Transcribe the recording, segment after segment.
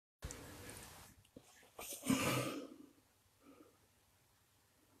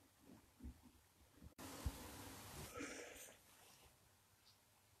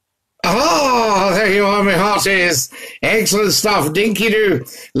Scotties. Excellent stuff. Dinky-Doo.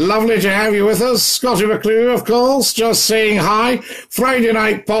 Lovely to have you with us. Scottie McClue, of course, just saying hi. Friday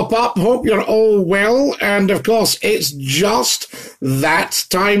night pop-up. Hope you're all well. And, of course, it's just that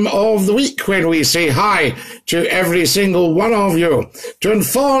time of the week when we say hi to every single one of you. To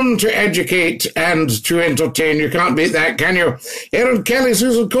inform, to educate, and to entertain. You can't beat that, can you? Aaron Kelly,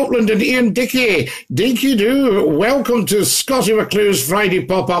 Susan Copeland, and Ian Dickey. Dinky-Doo, welcome to Scottie McClue's Friday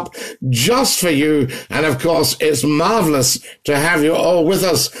pop-up just for you. And, of course, it's marvellous to have you all with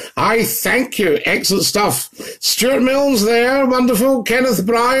us. I thank you. Excellent stuff. Stuart Mills there. Wonderful. Kenneth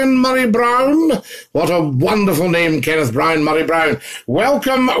Bryan, Murray Brown. What a wonderful name, Kenneth Bryan, Murray Brown.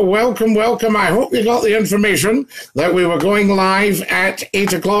 Welcome, welcome, welcome. I hope you got the information that we were going live at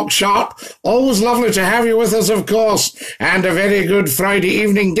 8 o'clock sharp. Always lovely to have you with us, of course. And a very good Friday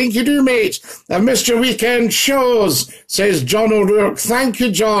evening. Dinky-Doo, mate. I've missed your weekend shows, says John O'Rourke. Thank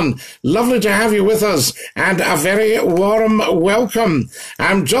you, John. Lovely to have you with us. And a very warm welcome.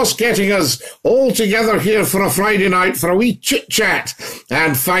 I'm just getting us all together here for a Friday night for a wee chit-chat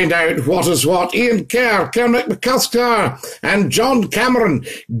and find out what is what. Ian Kerr, Kermit McCusker, and John Cameron.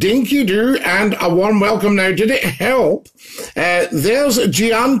 Dinky-Doo, and a warm welcome now. Did it help? There's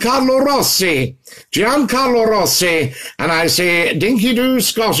Giancarlo Rossi. Giancarlo Rossi. And I say, Dinky-Doo,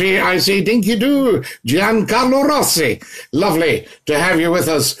 Scottie. I say, Dinky-Doo, Giancarlo Rossi. Lovely to have you with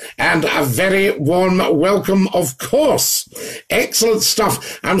us. And a very warm welcome, of course. Excellent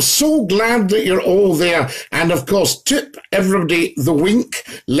stuff. I'm so glad that you're all there. And, of course, tip everybody the wink.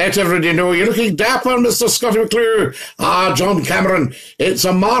 Let everybody know you're looking dapper, Mr. Scottie McClue. Ah, John Cameron. It's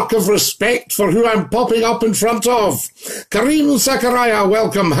a mark of respect for who I'm popping up in front of. Kareem Sakaraya,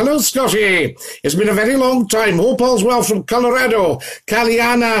 welcome. Hello, Scottie. It's been a very long time. Hope all's well from Colorado.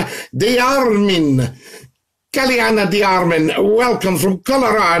 Kaliana Diarmin. Kaliana Diarmin, welcome from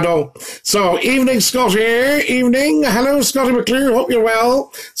Colorado. So, evening, Scottie, evening. Hello, Scottie McClue, hope you're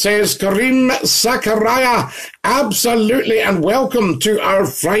well, says Kareem Sakaraya. Absolutely, and welcome to our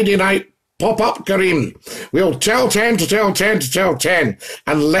Friday night pop-up, Kareem. We'll tell 10 to tell 10 to tell 10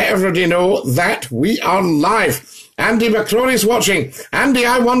 and let everybody know that we are live. Andy McCrory's watching. Andy,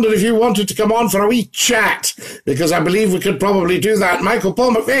 I wondered if you wanted to come on for a wee chat, because I believe we could probably do that. Michael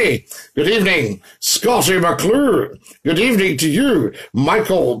Paul McVeigh, good evening. Scottie McClue, good evening to you.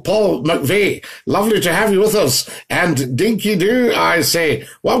 Michael Paul McVeigh, lovely to have you with us. And Dinky-Doo, I say,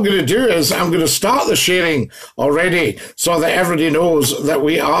 what I'm going to do is I'm going to start the sharing already so that everybody knows that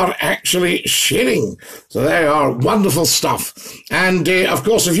we are actually sharing. So there you are, wonderful stuff. And, of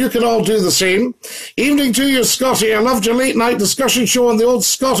course, if you can all do the same. Evening to you, Scottie. I loved your late night discussion show on the old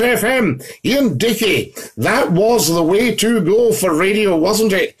Scott FM. Ian Dickey, that was the way to go for radio,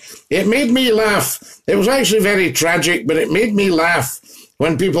 wasn't it? It made me laugh. It was actually very tragic, but it made me laugh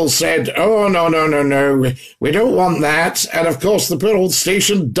when people said, oh, no, no, no, no, we don't want that. And, of course, the poor old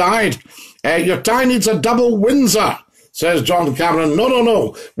station died. Your tie needs a double Windsor, says John Cameron. No, no,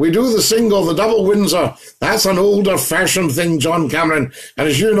 no. We do the single, the double Windsor. That's an older fashioned thing, John Cameron. And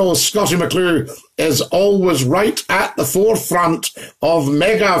as you know, Scottie McClue is always right at the forefront of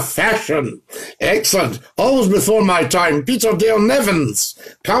mega fashion. Excellent. Always before my time. Peter Dale Nevins,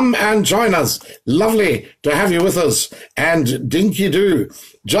 come and join us. Lovely to have you with us. And Dinky-Doo,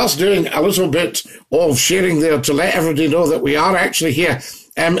 just doing a little bit of sharing there to let everybody know that we are actually here.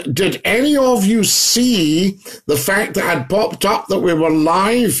 Did any of you see the fact that I'd popped up that we were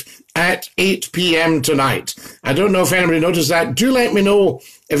live at 8 p.m. tonight? I don't know if anybody noticed that. Do let me know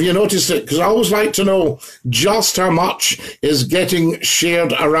if you noticed it, because I always like to know just how much is getting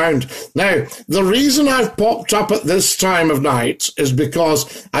shared around. Now, the reason I've popped up at this time of night is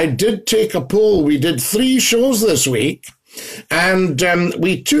because I did take a poll. We did 3 shows this week. And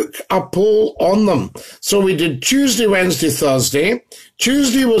we took a poll on them. So we did Tuesday, Wednesday, Thursday.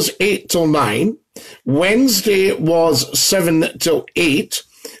 Tuesday was 8 till 9. Wednesday was 7 till 8.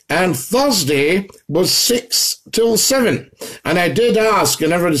 And Thursday was 6 till 7. And I did ask,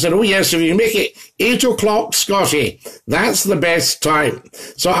 and everybody said, oh yes, if you make it 8 o'clock, Scottie, that's the best time.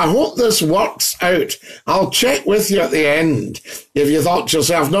 So I hope this works out. I'll check with you at the end if you thought to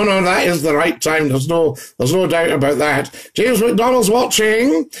yourself, no, no, that is the right time. There's no doubt about that. James McDonald's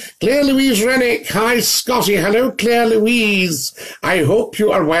watching. Claire Louise Rennick. Hi, Scottie. Hello, Claire Louise. I hope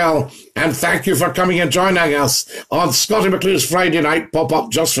you are well. And thank you for coming and joining us on Scottie McClue's Friday night pop-up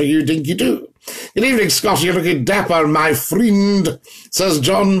just for you, Dinky-Doo. Good evening, Scottie. You're looking dapper, my friend, says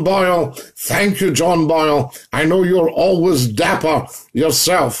John Boyle. Thank you, John Boyle. I know you're always dapper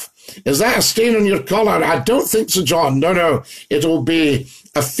yourself. Is that a stain on your collar? I don't think so, John. No, no. It'll be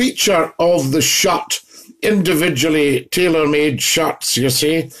a feature of the shut individually tailor-made shirts, you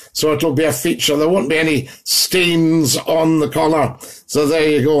see. So it'll be a feature. There won't be any stains on the collar. So there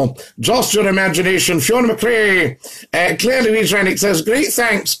you go. Just your imagination. Fiona McClue, Claire Louise Rennick says, great,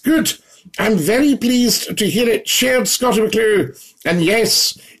 thanks. Good. I'm very pleased to hear it. Shared Scottie McClue. And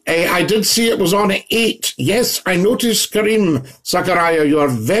yes, I did see it was on at 8. Yes, I noticed, Kareem Sakaraya, you are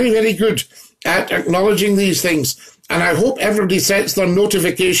very, very good at acknowledging these things. And I hope everybody sets their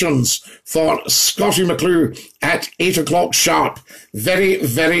notifications for Scottie McClue at 8 o'clock sharp. Very,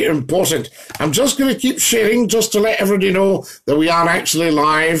 very important. I'm just going to keep sharing just to let everybody know that we are actually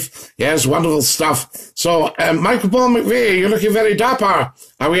live. Yes, wonderful stuff. So, Michael Paul McVeigh, you're looking very dapper.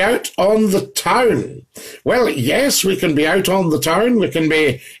 Are we out on the town? Well, yes, we can be out on the town. We can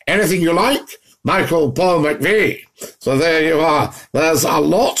be anything you like. Michael Paul McVeigh. So there you are. There's a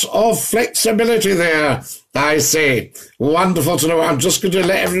lot of flexibility there, I say. Wonderful to know. I'm just going to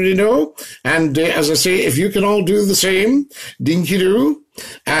let everybody know. And as I say, if you can all do the same, Dinky-Doo.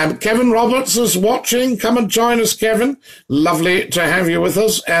 Kevin Roberts is watching. Come and join us, Kevin. Lovely to have you with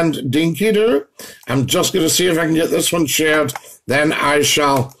us. And Dinky-Doo. I'm just going to see if I can get this one shared. Then I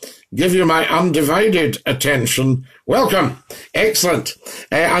shall give you my undivided attention. Welcome. Excellent.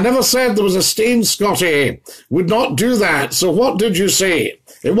 I never said there was a stain, Scotty. Would not do that. So what did you say?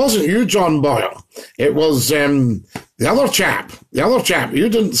 It wasn't you, John Boyle. It was the other chap. The other chap. You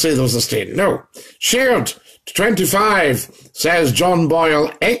didn't say there was a stain. No. Shared. 25, says John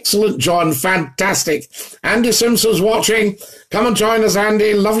Boyle. Excellent, John. Fantastic. Andy Simpson's watching. Come and join us,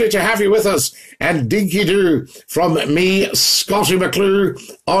 Andy. Lovely to have you with us. And Dinky-Doo from me, Scottie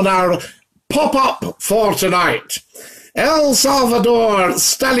McClue, on our pop-up for tonight. El Salvador,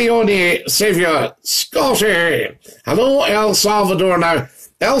 Stallione, Saviour, Scotty. Hello, El Salvador. Now,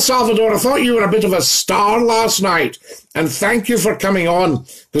 El Salvador, I thought you were a bit of a star last night, and thank you for coming on,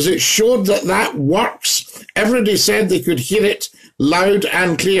 because it showed that that works. Everybody said they could hear it loud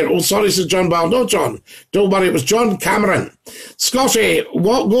and clear. Oh, sorry, said John Ball. No, John, don't worry, it was John Cameron. Scotty,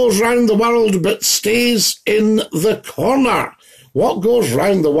 what goes round the world but stays in the corner? What goes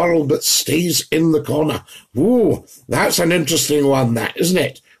round the world but stays in the corner? Ooh, that's an interesting one, that, isn't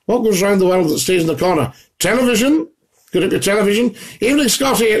it? What goes round the world that stays in the corner? Television? Could it be television? Evening,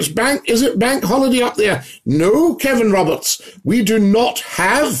 Scotty, is it bank holiday up there? No, Kevin Roberts, we do not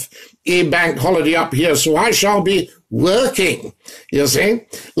have a bank holiday up here, so I shall be working, you see.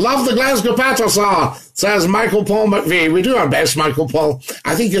 Love the Glasgow Patterson, says Michael Paul McVeigh. We do our best, Michael Paul.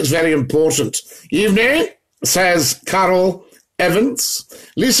 I think it's very important. Evening, says Carol Evans.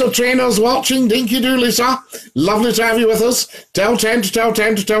 Lisa Trainer's watching. Dinky-Doo, Lisa. Lovely to have you with us. Tell 10 to tell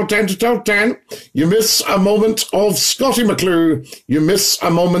 10 to tell 10 to tell 10. You miss a moment of Scottie McClue. You miss a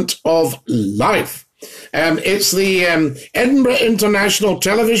moment of life. It's the Edinburgh International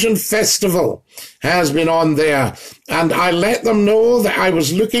Television Festival has been on there. And I let them know that I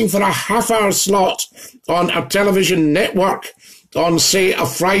was looking for a half-hour slot on a television network on, say, a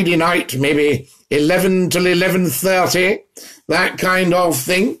Friday night, maybe 11 till 11:30, that kind of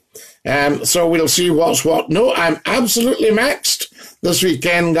thing. So we'll see what's what. No, I'm absolutely maxed this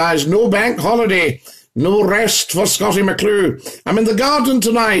weekend, guys. No bank holiday. No rest for Scottie McClue. I'm in the garden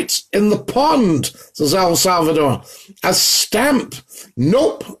tonight, in the pond, says El Salvador. A stamp.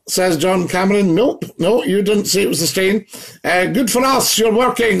 Nope, says John Cameron. Nope, no, you didn't say it was a stain. Good for us, you're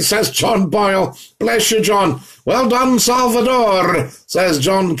working, says John Boyle. Bless you, John. Well done, Salvador, says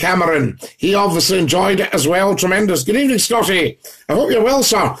John Cameron. He obviously enjoyed it as well. Tremendous. Good evening, Scotty. I hope you're well,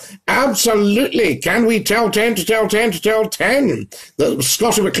 sir. Absolutely. Can we tell 10 to tell 10 to tell 10 that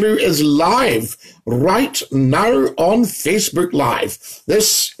Scottie McClue is live right now on Facebook Live?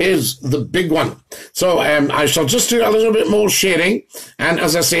 This is the big one. So I shall just do a little bit more sharing. And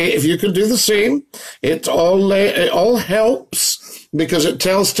as I say, if you could do the same, it all helps because it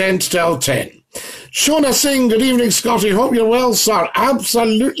tells 10 to tell 10. Shona Singh, good evening, Scotty. Hope you're well, sir.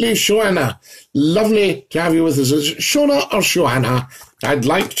 Absolutely, Shona. Lovely to have you with us. Is it Shona or Shohana? I'd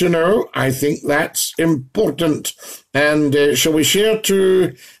like to know. I think that's important. And shall we share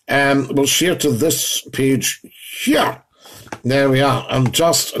to, we'll share to this page here. There we are. And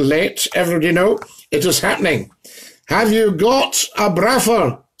just let everybody know it is happening. Have you got a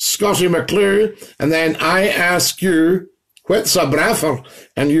braffer, Scottie McClue? And then I ask you, what's a braffer?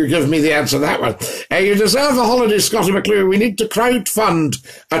 and you give me the answer to that one. You deserve a holiday, Scottie McClue. We need to crowdfund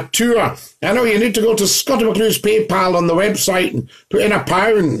a tour. I know you need to go to Scottie McClue's PayPal on the website and put in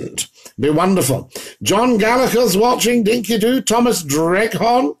 £1. Be wonderful. John Gallagher's watching. Dinky-Doo. Thomas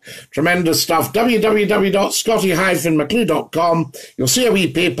Dreghorn. Tremendous stuff. www.scottie-mcclue.com. You'll see a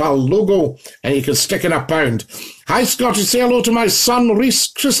wee PayPal logo and you can stick in £1. Hi, Scottie. Say hello to my son, Rhys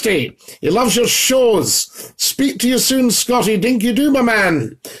Christie. He loves your shows. Speak to you soon, Scottie. Dinky-Doo, my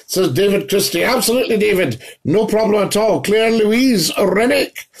man. Says David Christie. Absolutely, David. No problem at all. Claire Louise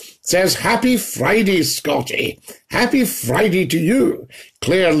Rennick says, happy Friday, Scottie. Happy Friday to you,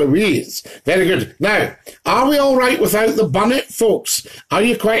 Claire Louise. Very good. Now, are we all right without the bonnet, folks? Are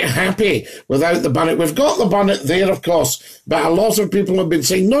you quite happy without the bonnet? We've got the bonnet there, of course, but a lot of people have been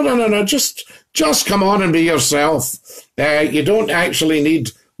saying, no, just come on and be yourself. You don't actually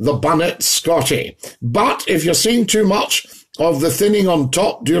need the bonnet, Scottie. But if you're seeing too much of the thinning on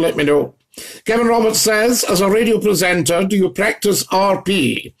top, do let me know. Kevin Roberts says, as a radio presenter, do you practice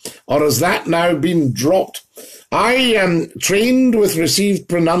RP, or has that now been dropped? I am trained with received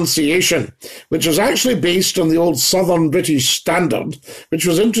pronunciation, which was actually based on the old Southern British Standard, which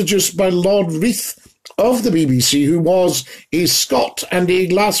was introduced by Lord Reith of the BBC, who was a Scot and a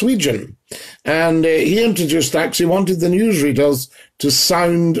Glaswegian. And he introduced that because he wanted the newsreaders to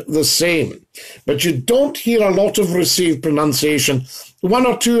sound the same. But you don't hear a lot of received pronunciation. One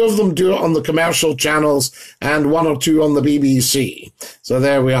or two of them do it on the commercial channels and one or two on the BBC. So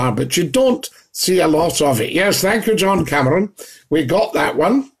there we are. But you don't see a lot of it. Yes, thank you, John Cameron. We got that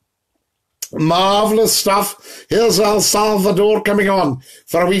one. Marvellous stuff. Here's El Salvador coming on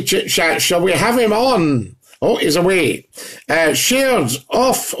for a wee chit-chat. Shall we have him on? Oh, he's away. Shared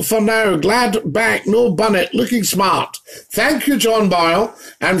off for now. Glad back. No bonnet. Looking smart. Thank you, John Boyle.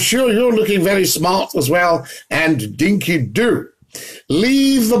 I'm sure you're looking very smart as well. And Dinky-Doo.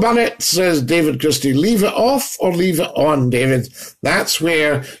 Leave the bonnet, says David Christie. Leave it off or leave it on, David. That's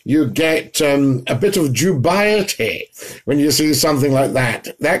where you get a bit of dubiety when you see something like that.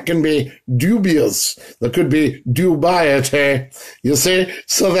 That can be dubious. There could be dubiety, you see.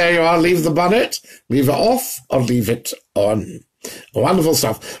 So there you are. Leave the bonnet, leave it off or leave it on. Wonderful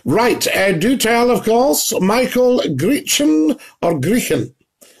stuff. Right, do tell, of course, Michael Griechen or Griechen.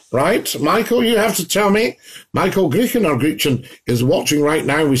 Right, Michael, you have to tell me. Michael Griechen or Griechen is watching right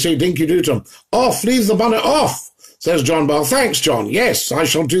now. We say Dinky-Doo to him. Off, leave the bonnet off, says John Ball. Thanks, John. Yes, I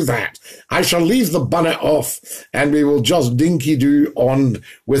shall do that. I shall leave the bonnet off and we will just Dinky-Doo on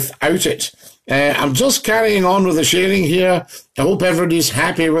without it. I'm just carrying on with the sharing here. I hope everybody's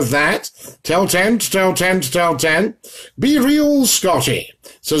happy with that. Tell 10 to tell 10 to tell 10. Be real, Scottie,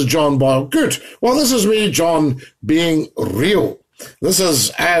 says John Boyle. Good. Well, this is me, John, being real. This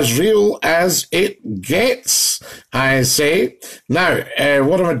is as real as it gets, I say. Now,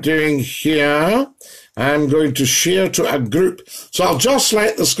 what am I doing here? I'm going to share to a group. So I'll just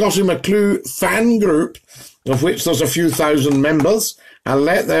let the Scottie McClue fan group, of which there's a few thousand members, I'll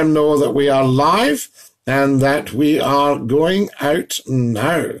let them know that we are live and that we are going out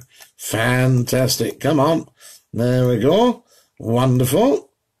now. Fantastic. Come on. There we go. Wonderful.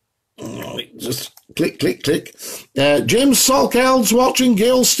 Just click, click, click. James Salkeld's watching.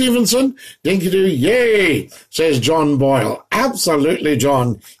 Gail Stevenson. Dinky-Doo, yay, says John Boyle. Absolutely,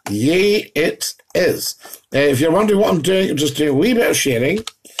 John. Yay, it is. If you're wondering what I'm doing, I'm just doing a wee bit of sharing.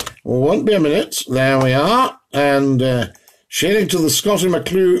 Won't be a minute. There we are. And sharing to the Scottie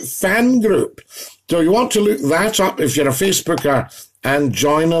McClue fan group. So you want to look that up if you're a Facebooker and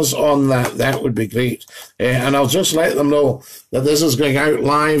join us on that. That would be great. And I'll just let them know that this is going out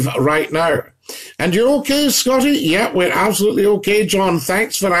live right now. And you're okay, Scottie? Yeah, we're absolutely okay, John.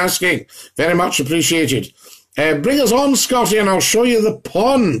 Thanks for asking. Very much appreciated. Bring us on, Scottie, and I'll show you the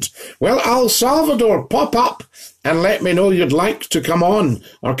pond. Well, El Salvador, pop up and let me know you'd like to come on.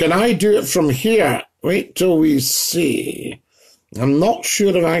 Or can I do it from here? Wait till we see. I'm not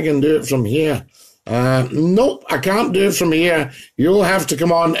sure if I can do it from here. Nope, I can't do it from here. You'll have to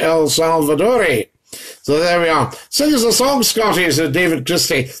come on, El Salvador. So there we are. Sing us a song, Scottie, said David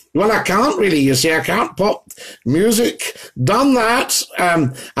Christie. Well, I can't really, you see. I can't pop music. Done that.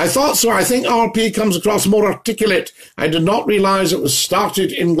 I thought so. I think RP comes across more articulate. I did not realise it was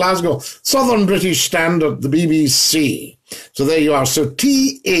started in Glasgow. Southern British Standard, the BBC. So there you are. So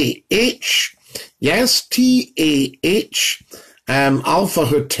T-A-H. Yes, T-A-H. Alpha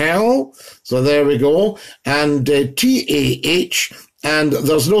Hotel. So there we go. And T-A-H. And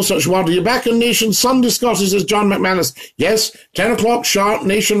there's no such word. Are you back on Nation Sunday, Scottie, says John McManus? Yes, 10 o'clock sharp,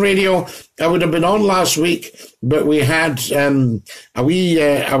 Nation Radio. I would have been on last week, but we had a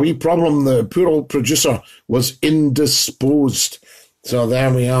wee problem. The poor old producer was indisposed. So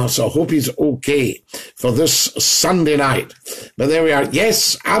there we are. So I hope he's okay for this Sunday night. But there we are.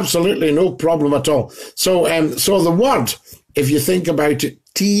 Yes, absolutely no problem at all. So so the word, if you think about it,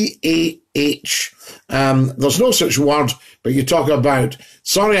 T-A-H, there's no such word, but you talk about,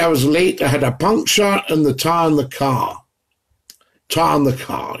 sorry I was late, I had a puncture in the tar in the car. Tar in the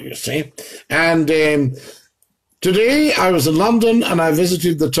car, you see. And today I was in London and I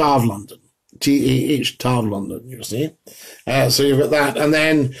visited the Tower of London. T-A-H, Tower of London, you see. So you've got that. And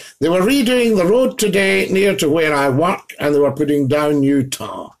then they were redoing the road today near to where I work, and they were putting down new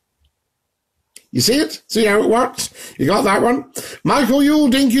tar. You see it? See how it works? You got that one? Michael Yule,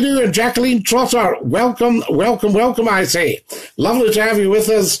 Dinky-Doo, and Jacqueline Trotter. Welcome, welcome, welcome, I say. Lovely to have you with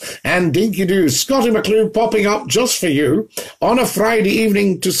us. And Dinky-Doo, Scottie McClue popping up just for you on a Friday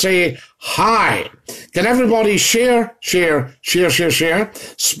evening to say hi. Can everybody share? Spread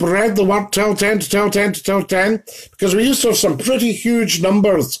the word, tell 10 to tell 10 to tell 10. Because we used to have some pretty huge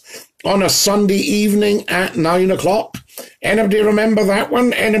numbers on a Sunday evening at 9 o'clock. Anybody remember that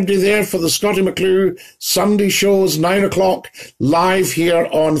one? Anybody there for the Scottie McClue Sunday shows, 9 o'clock, live here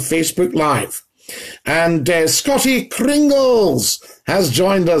on Facebook Live? And Scottie Kringles has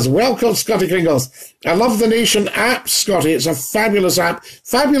joined us. Welcome, Scottie Kringles. I love the Nation app, Scottie. It's a fabulous app.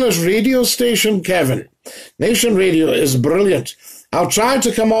 Fabulous radio station, Kevin. Nation Radio is brilliant. I'll try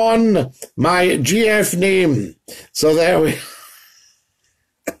to come on my GF name. So there we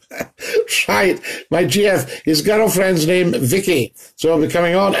Right, my GF, his girlfriend's name, Vicky. So I'll be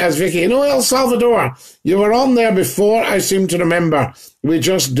coming on as Vicky. No, El Salvador, you were on there before, I seem to remember. We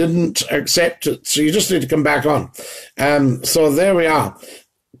just didn't accept it, so you just need to come back on. So there we are.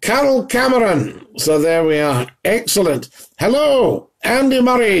 Carol Cameron, so there we are. Excellent. Hello, Andy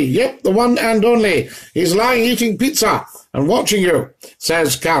Murray. Yep, the one and only. He's lying eating pizza and watching you,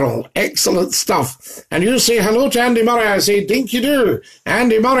 says Carol. Excellent stuff. And you say hello to Andy Murray. I say, Dinky-Doo,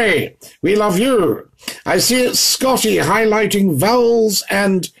 Andy Murray, we love you. I see it's Scottie highlighting vowels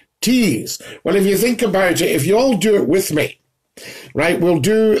and T's. Well, if you think about it, if you all do it with me, right, we'll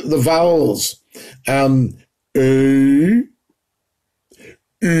do the vowels. A,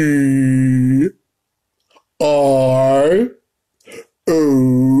 E, R,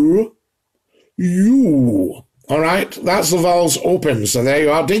 O, U. All right, that's the vowels open. So there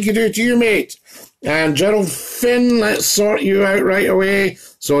you are. Dinky-Doo to you, mate. And Gerald Finn, let's sort you out right away.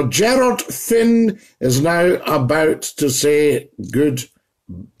 So Gerald Finn is now about to say goodbye.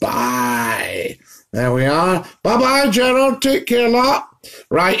 There we are. Bye-bye, Gerald. Take care, lot.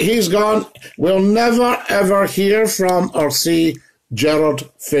 Right, he's gone. We'll never, ever hear from or see Gerald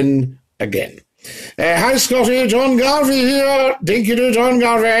Finn again. Hi, Scottie. John Garvey here. Dinky-Doo, John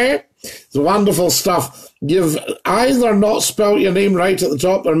Garvey. It's wonderful stuff. You've either not spelt your name right at the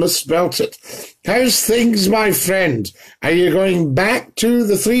top or misspelt it. How's things, my friend? Are you going back to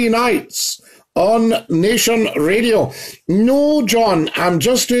the 3 nights on Nation Radio? No, John, I'm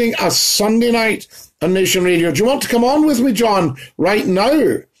just doing a Sunday night on Nation Radio. Do you want to come on with me, John, right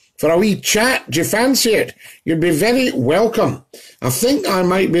now for a wee chat? Do you fancy it? You'd be very welcome. I think I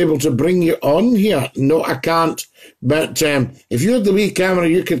might be able to bring you on here. No, I can't. But if you had the wee camera,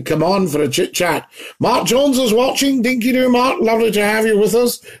 you could come on for a chit-chat. Mark Jones is watching. Dinky-Doo, Mark. Lovely to have you with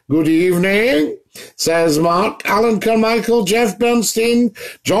us. Good evening, says Mark. Alan Carmichael, Jeff Bernstein,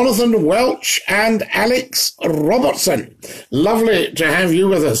 Jonathan Welch, and Alex Robertson. Lovely to have you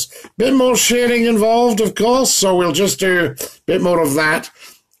with us. Bit more sharing involved, of course, so we'll just do a bit more of that.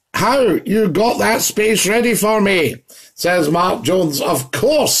 How you got that space ready for me, says Mark Jones. Of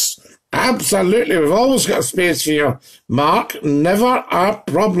course. Absolutely, we've always got space for you, Mark. Never a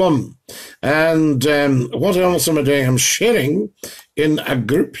problem. And what else am I doing? I'm sharing in a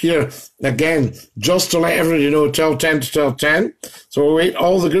group here, again, just to let everybody know, tell 10 to tell 10. So we'll wait,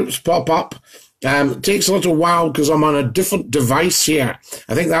 all the groups pop up. It takes a little while because I'm on a different device here.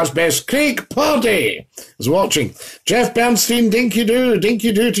 I think that's best. Craig Purdy is watching. Jeff Bernstein, Dinky-Doo.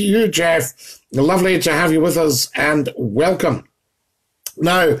 Dinky-Doo to you, Jeff. Lovely to have you with us, and welcome.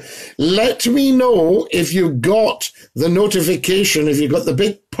 Now, let me know if you got the notification, if you got the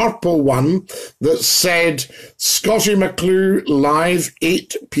big purple one that said Scottie McClue live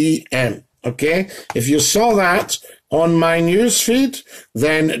 8 p.m. Okay? If you saw that on my news feed,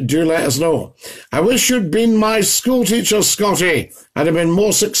 then do let us know. I wish you'd been my school teacher, Scottie. I'd have been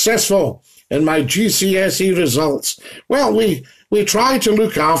more successful in my GCSE results. Well, we try to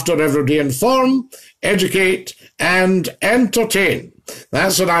look after everybody, inform, educate, and entertain.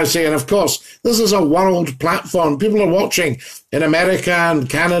 That's what I say. And of course, this is a world platform. People are watching in America and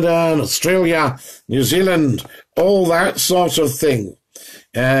Canada and Australia, New Zealand, all that sort of thing.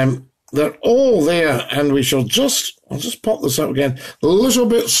 they're all there, and we shall I'll just pop this up again, a little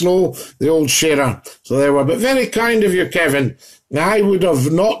bit slow, the old sharer. So there were, but very kind of you, Kevin. I would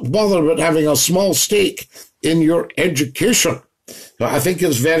have not bothered with having a small stake in your education. But I think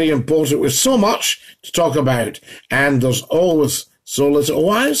it's very important. With so much to talk about, and there's always so little.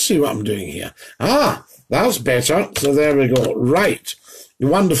 Oh, I see what I'm doing here. Ah, that's better. So there we go. Right.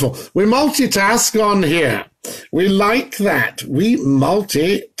 Wonderful. We multitask on here. We like that. We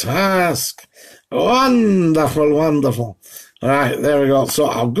multitask. Wonderful, wonderful. All right, there we go. So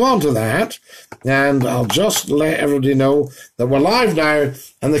I'll go on to that, and I'll just let everybody know that we're live now,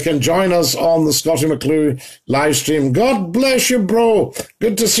 and they can join us on the Scottie McClue live stream. God bless you, bro.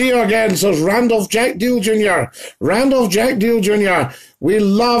 Good to see you again, says Randolph Jack Deal Jr. Randolph Jack Deal Jr., we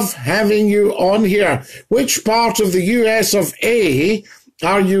love having you on here. Which part of the US of A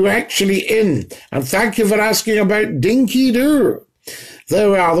are you actually in? And thank you for asking about Dinky-Doo.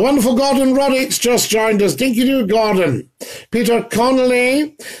 There we are. The wonderful Gordon Roddick's just joined us. Dinky-Doo Gordon. Peter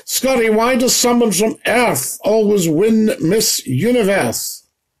Connolly. Scotty, why does someone from Earth always win Miss Universe?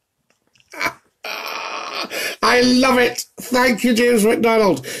 I love it. Thank you, James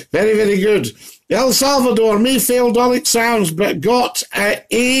McDonald. Very, very good. El Salvador, me failed all exams, but got an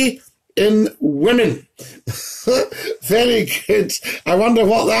A in women. Very good. I wonder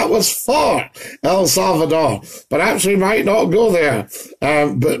what that was for, El Salvador. Perhaps we might not go there.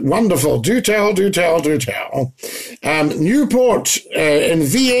 But wonderful. Do tell, do tell, do tell. Newport in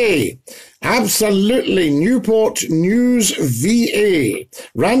VA. Absolutely. Newport News VA.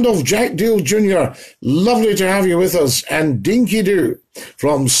 Randolph Jack Deal Jr. Lovely to have you with us. And Dinky-Doo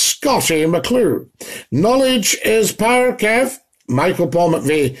from Scottie McClue. Knowledge is power, Kev. Michael Paul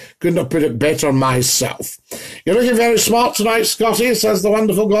McVeigh, couldn't have put it better myself. You're looking very smart tonight, Scotty, says the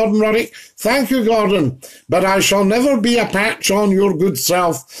wonderful Gordon Roddick. Thank you, Gordon, but I shall never be a patch on your good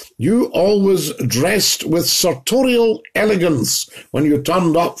self. You always dressed with sartorial elegance when you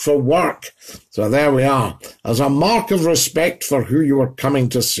turned up for work. So there we are, as a mark of respect for who you were coming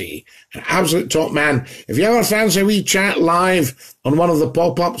to see. An absolute top man. If you ever fancy a wee chat live on one of the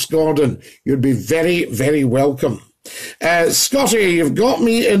pop-ups, Gordon, you'd be very, very welcome. Scotty, you've got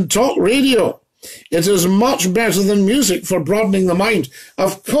me in talk radio. It is much better than music for broadening the mind.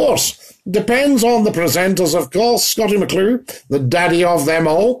 Of course, depends on the presenters, of course. Scottie McClue, the daddy of them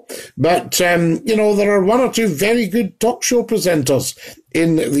all. But, you know, there are one or two very good talk show presenters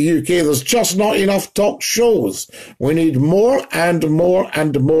in the UK. There's just not enough talk shows. We need more and more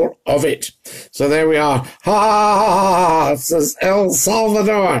and more of it. So there we are. Ha ha ha ha, says El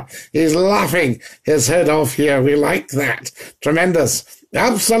Salvador. He's laughing his head off here. We like that. Tremendous.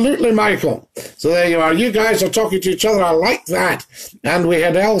 Absolutely, Michael. So there you are. You guys are talking to each other. I like that. And we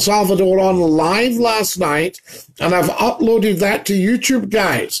had El Salvador on live last night, and I've uploaded that to YouTube,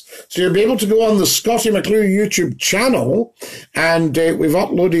 guys. So you'll be able to go on the Scottie McClue YouTube channel, and we've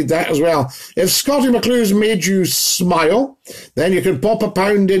uploaded that as well. If Scottie McClue's made you smile, then you can pop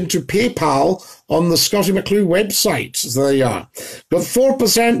 £1 into PayPal on the Scottie McClue website. So there you are. Got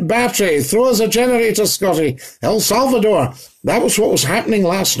 4% battery. Throw us a generator, Scotty. El Salvador. That was what was happening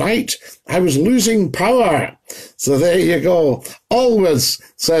last night. I was losing power. So there you go. Always,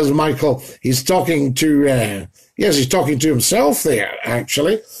 says Michael. He's talking to, yes, he's talking to himself there,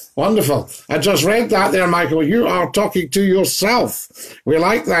 actually. Wonderful. I just read that there, Michael. You are talking to yourself. We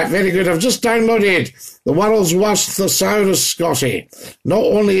like that. Very good. I've just downloaded the world's worst thesaurus, Scotty. Not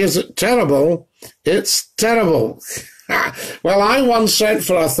only is it terrible, it's terrible. Well, I once sent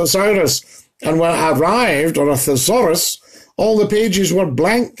for a thesaurus, and when I arrived, or a thesaurus, all the pages were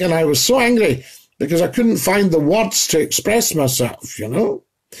blank, and I was so angry because I couldn't find the words to express myself, you know.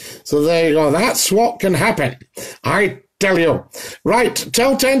 So there you go. That's what can happen. I tell you. Right,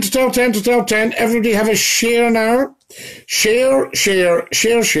 tell 10 to tell 10 to tell 10. Everybody have a share now. Share, share,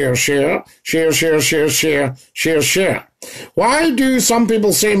 share, share, share, share, share, share, share, share, share. Why do some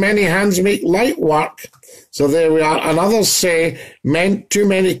people say many hands make light work? So there we are. And others say too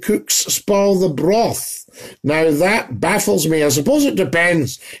many cooks spoil the broth. Now that baffles me. I suppose it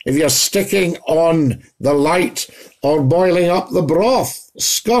depends if you're sticking on the light or boiling up the broth.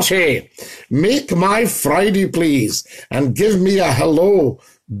 Scotty, make my Friday, please, and give me a hello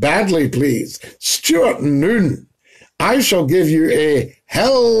badly, please. Stuart Noon, I shall give you a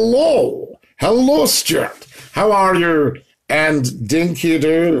hello. Hello, Stuart. How are you? And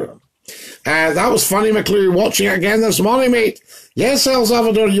Dinky-Doo. That was funny, McClue, watching it again this morning, mate. Yes, El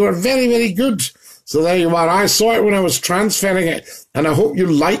Salvador, you were very, very good. So there you are. I saw it when I was transferring it, and I hope you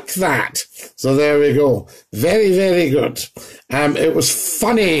like that. So there we go. Very, very good. It was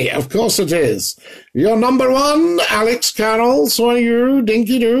funny. Of course it is. You're number one, Alex Carroll. So are you,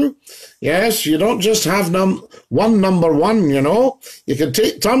 Dinky-Doo. Yes, you don't just have one number one, you know. You can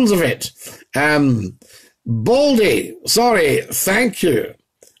take tons of it. Baldy. Sorry. Thank you.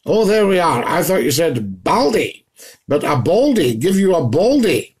 Oh, there we are. I thought you said baldy. But a baldy. Give you a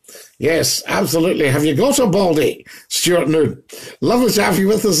baldy. Yes, absolutely. Have you got a baldy? Stuart Noon. Lovely to have you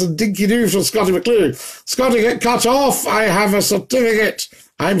with us, and Dinky-Doo from Scottie McClue. Scottie, get cut off. I have a certificate.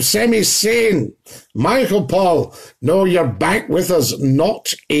 I'm semi-sane. Michael Paul. No, you're back with us.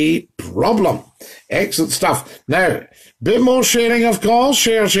 Not a problem. Excellent stuff. Now, bit more sharing, of course.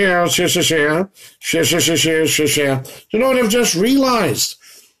 Share. Do you know what I've just realised?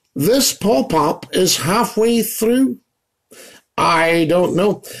 This pop-up is halfway through. I don't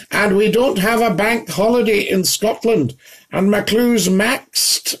know. And we don't have a bank holiday in Scotland. And McClue's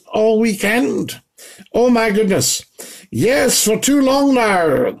maxed all weekend. Oh, my goodness. Yes, for too long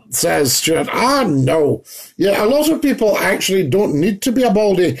now, says Stuart. No. Yeah, a lot of people actually don't need to be a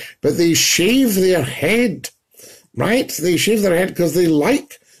baldy, but they shave their head, right? They shave their head because they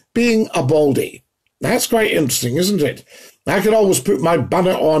like being a baldy. That's quite interesting, isn't it? I could always put my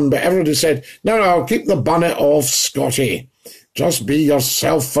bonnet on, but everybody said, no, keep the bonnet off, Scottie. Just be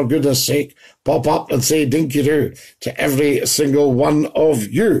yourself, for goodness sake. Pop up and say Dinky-Doo to every single one of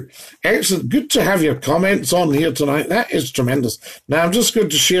you. Excellent. Good to have your comments on here tonight. That is tremendous. Now, I'm just going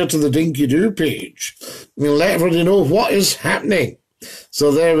to share to the Dinky-Doo page and let everybody know what is happening.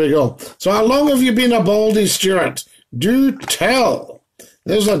 So there we go. So how long have you been a baldy, Stuart? Do tell.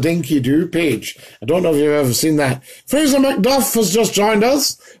 There's a Dinky-Doo page. I don't know if you've ever seen that. Fraser McDuff has just joined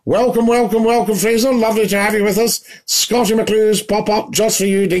us. Welcome, Fraser. Lovely to have you with us. Scottie McClue's pop-up just for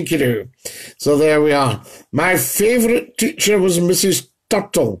you, Dinky-Doo. So there we are. My favourite teacher was Mrs.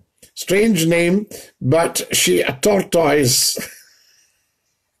 Turtle. Strange name, but she a tortoise.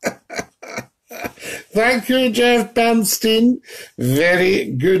 Thank you, Jeff Bernstein.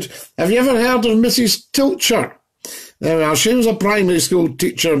 Very good. Have you ever heard of Mrs. Tilcher? There we are. She was a primary school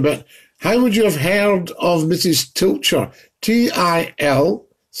teacher, but how would you have heard of Mrs. Tilcher? Tilcher.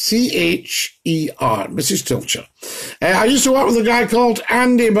 Mrs. Tilcher. I used to work with a guy called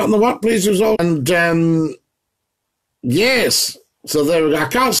Andy, but in the workplace he was all... And, yes. So there we go. I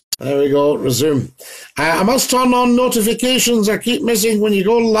can't... There we go. Resume. I must turn on notifications. I keep missing when you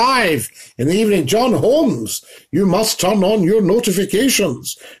go live in the evening. John Holmes, you must turn on your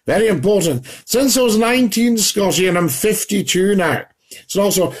notifications. Very important. Since I was 19, Scottie, and I'm 52 now. So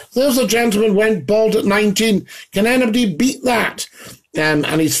also, there's a gentleman went bald at 19. Can anybody beat that? And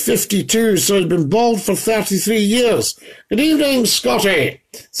he's 52, so he's been bald for 33 years. Good evening, Scottie,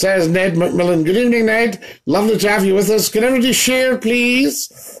 says Ned McMillan. Good evening, Ned. Lovely to have you with us. Can everybody share,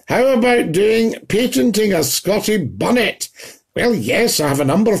 please? How about patenting a Scottie bonnet? Well, yes, I have a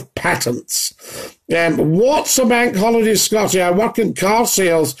number of patents. What's a bank holiday, Scottie? I work in car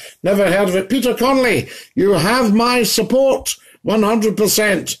sales. Never heard of it. Peter Connolly, you have my support,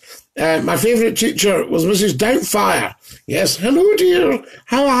 100%. My favourite teacher was Mrs. Doubtfire. Yes, hello, dear.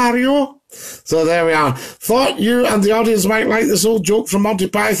 How are you? So there we are. Thought you and the audience might like this old joke from Monty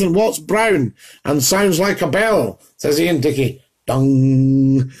Python. What's brown and sounds like a bell? Says Ian Dickey.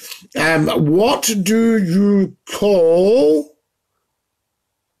 Dung. What do you call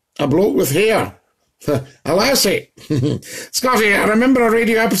a bloke with hair? A lassie. Scottie, I remember a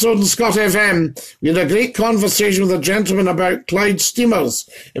radio episode in Scott FM. We had a great conversation with a gentleman about Clyde steamers.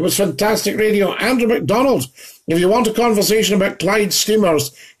 It was fantastic radio. Andrew MacDonald, if you want a conversation about Clyde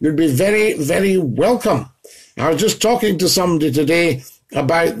steamers, you'd be very, very welcome. I was just talking to somebody today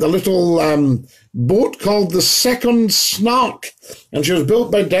about the little boat called the Second Snark, and she was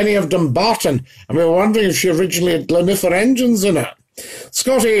built by Denny of Dumbarton, and we were wondering if she originally had Glenifer engines in it.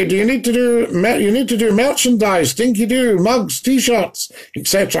 Scottie, you need to do merchandise, Dinky-Doo, mugs, T-shirts,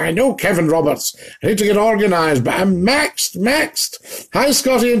 etc. I know, Kevin Roberts. I need to get organised, but I'm maxed. Hi,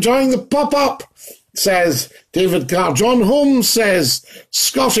 Scottie, enjoying the pop-up, says David Carr. John Holmes says,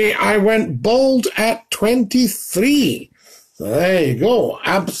 Scottie, I went bald at 23. So there you go.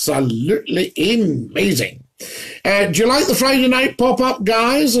 Absolutely amazing. Do you like the Friday night pop-up,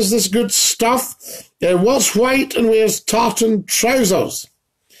 guys? Is this good stuff? What's white and wears tartan trousers?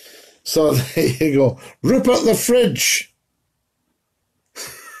 So there you go. Rupert the Fridge.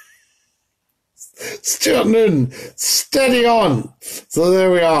 Stuart Noon, steady on. So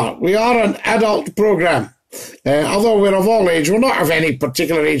there we are. We are an adult programme. Although we're of all age, we're not of any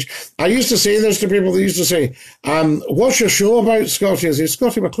particular age. I used to say this to people that used to say, what's your show about, Scottie? I say,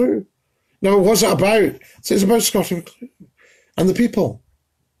 Scottie McClue. No, what's it about? So it's about Scottie McClue and the people.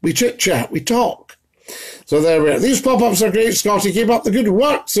 We chit-chat, we talk. So there we are. These pop-ups are great, Scottie. Keep up the good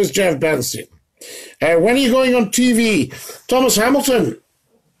work, says Jeff Benson. When are you going on TV? Thomas Hamilton.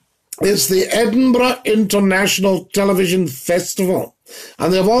 It's the Edinburgh International Television Festival.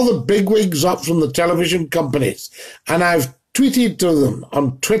 And they have all the bigwigs up from the television companies. And I've tweeted to them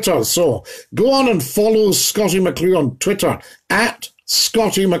on Twitter. So go on and follow Scottie McClue on Twitter, at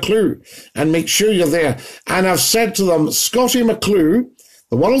Scottie McClue, and make sure you're there. And I've said to them, Scottie McClue,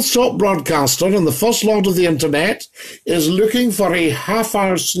 the world's top broadcaster and the first lord of the internet, is looking for a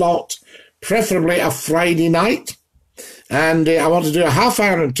half-hour slot, preferably a Friday night. And I want to do a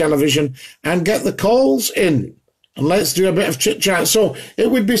half-hour on television and get the calls in. And let's do a bit of chit-chat. So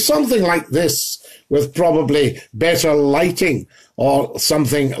it would be something like this, with probably better lighting or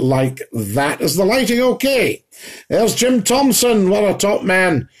something like that. Is the lighting okay? There's Jim Thompson. What a top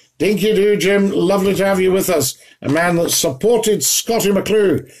man. Dinky-Doo, Jim. Lovely to have you with us. A man that supported Scottie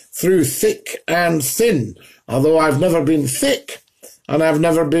McClue through thick and thin. Although I've never been thick and I've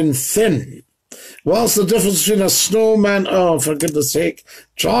never been thin. What's the difference between a snowman? Oh, for goodness sake.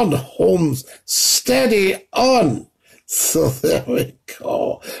 John Holmes, steady on. So there we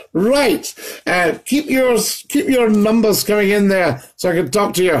go. Right. Keep your numbers coming in there so I can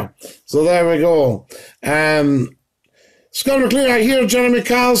talk to you. So there we go. Scottie McClue, I hear Jeremy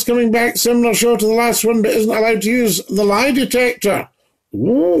Kyle's coming back, similar show to the last one, but isn't allowed to use the lie detector.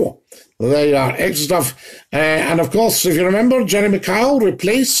 Ooh. There you are, extra stuff. And of course, if you remember, Jeremy Kyle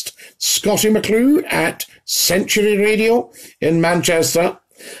replaced Scottie McClue at Century Radio in Manchester.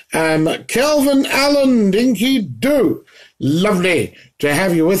 Kelvin Allen, Dinky-Doo, lovely to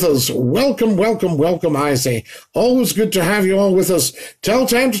have you with us. Welcome, welcome, welcome, I say. Always good to have you all with us. Tell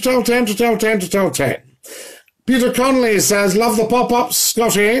 10 to tell 10 to tell 10 to tell 10. Peter Connolly says, love the pop-ups,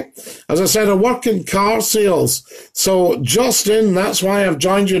 Scottie. As I said, I work in car sales. So just in, that's why I've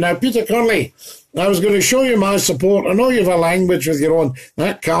joined you. Now, Peter Connolly, I was going to show you my support. I know you have a language with your own.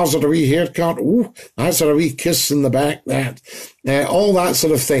 That car's got a wee haircut. Ooh, that's got a wee kiss in the back, that. All that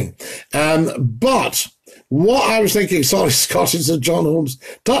sort of thing. But what I was thinking, sorry, Scottie, said John Holmes.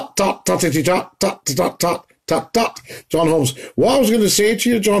 Tut, tut, tut, tut, tut, tut, tut, tut, tut, tut, John Holmes. What I was going to say to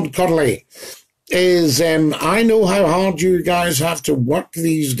you, John Connolly, is I know how hard you guys have to work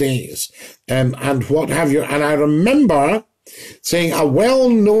these days and what have you. And I remember saying a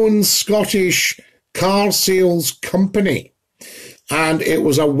well-known Scottish car sales company. And it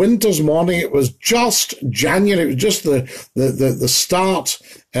was a winter's morning. It was just January. It was just the start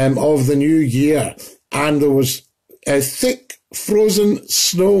of the new year. And there was a thick frozen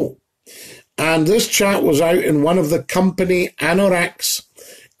snow. And this chap was out in one of the company anoraks,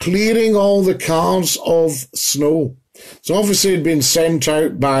 clearing all the cars of snow. So obviously it'd been sent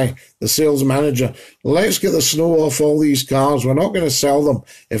out by the sales manager. Let's get the snow off all these cars. We're not going to sell them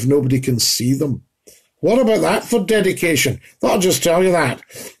if nobody can see them. What about that for dedication? Thought I'd just tell you that.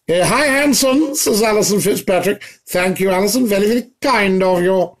 Hi, Hanson, says Alison Fitzpatrick. Thank you, Alison. Very, very kind of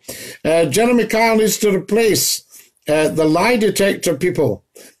you. Jeremy Kyle needs to replace the lie detector people.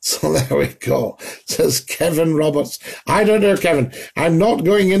 So there we go, says Kevin Roberts. I don't know, Kevin. I'm not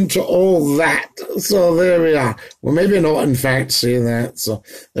going into all that. So there we are. Well, maybe not, in fact, say that. So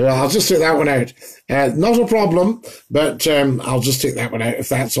there we are. I'll just take that one out. Not a problem, but I'll just take that one out if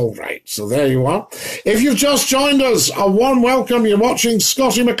that's all right. So there you are. If you've just joined us, a warm welcome. You're watching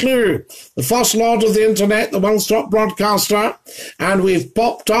Scottie McClue, the first lord of the internet, the world's top broadcaster. And we've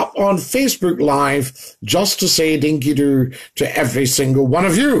popped up on Facebook Live just to say Dinky-Doo to every single one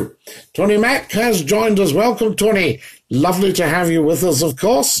of you. Tony Mack has joined us. Welcome, Tony. Lovely to have you with us, of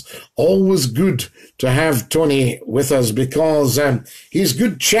course. Always good to have Tony with us because he's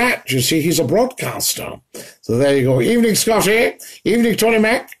good chat. You see, he's a broadcaster. So there you go. Evening, Scottie. Evening, Tony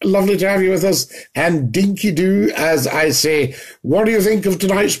Mack. Lovely to have you with us. And Dinky-Doo, as I say. What do you think of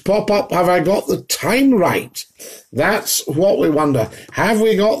tonight's pop-up? Have I got the time right? That's what we wonder. Have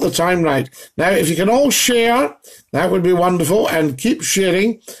we got the time right? Now, if you can all share, that would be wonderful. And keep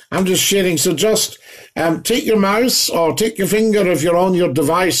sharing. I'm just sharing. So just take your mouse or take your finger if you're on your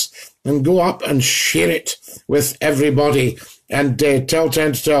device and go up and share it with everybody and tell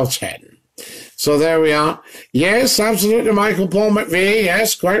 10 to tell 10. So there we are. Yes, absolutely, Michael Paul McVeigh.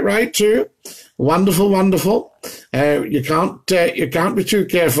 Yes, quite right too. Wonderful, wonderful. You can't be too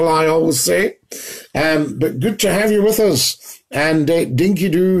careful, I always say. But good to have you with us. And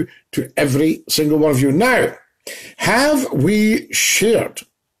Dinky-Doo to every single one of you. Now, have we shared?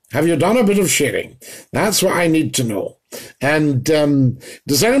 Have you done a bit of sharing? That's what I need to know. And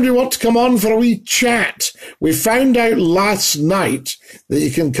does anybody want to come on for a wee chat? We found out last night that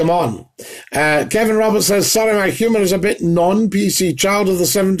you can come on. Kevin Roberts says, sorry, my humour is a bit non-PC, child of the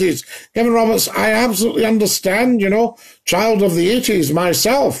 70s. Kevin Roberts, I absolutely understand, you know, child of the 80s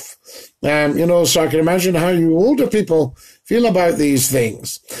myself. You know, so I can imagine how you older people feel about these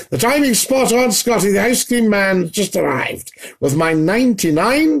things. The timing's spot on, Scotty. The ice cream man just arrived with my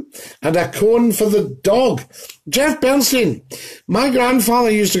 99 and a cone for the dog. Jeff Bernstein, my grandfather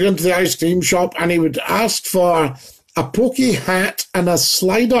used to go into the ice cream shop and he would ask for a pokey hat and a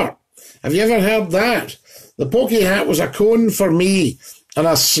slider. Have you ever heard that? The pokey hat was a cone for me and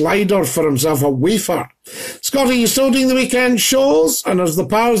a slider for himself, a wafer. Scotty, you still doing the weekend shows? And has the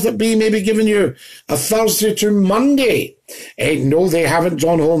powers that be maybe given you a Thursday to Monday? No, they haven't,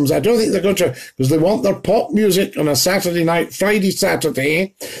 John Holmes. I don't think they're going to, because they want their pop music on a Saturday night, Friday,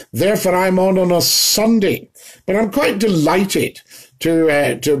 Saturday. Therefore, I'm on a Sunday. But I'm quite delighted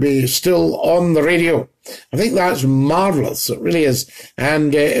to be still on the radio. I think that's marvellous. It really is.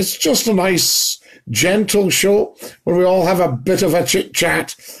 And it's just a nice, gentle show where we all have a bit of a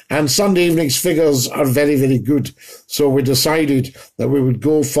chit-chat, and Sunday evening's figures are very, very good. So we decided that we would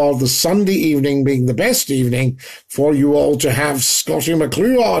go for the Sunday evening being the best evening for you all to have Scottie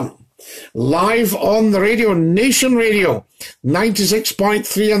McClue on. Live on the radio, Nation Radio,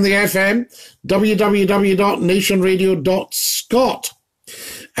 96.3 on the FM, www.nationradio.scot.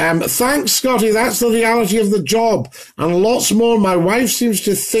 Thanks, Scotty. That's the reality of the job. And lots more. My wife seems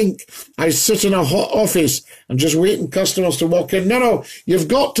to think I sit in a hot office and just waiting customers to walk in. No, you've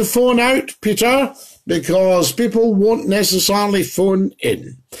got to phone out, Peter, because people won't necessarily phone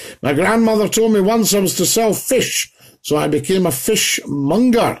in. My grandmother told me once I was to sell fish, so I became a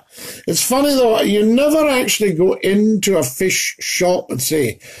fishmonger. It's funny, though, you never actually go into a fish shop and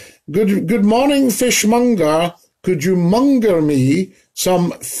say, Good morning, fishmonger. Could you monger me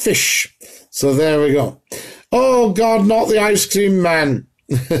some fish? So there we go. Oh, God, not the ice cream man.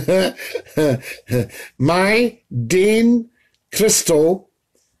 My Dane Crystal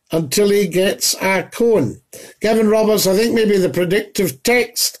until he gets a cone. Kevin Roberts, I think maybe the predictive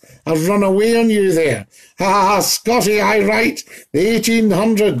text has run away on you there. Scotty, I write the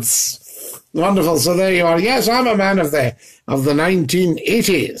 1800s. Wonderful. So there you are. Yes, I'm a man of the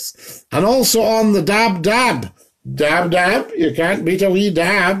 1980s. And also on the dab. Dab. You can't beat a wee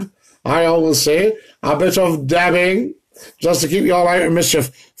dab. I always say a bit of dabbing just to keep you all out of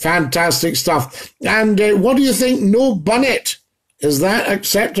mischief. Fantastic stuff. And what do you think? No bunnet. Is that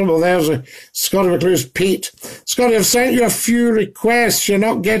acceptable? There's a Scottie McClue's Pete. Scotty, I've sent you a few requests. You're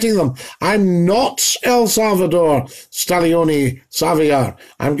not getting them. I'm not El Salvador Stallione Saviar.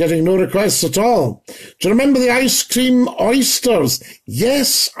 I'm getting no requests at all. Do you remember the ice cream oysters?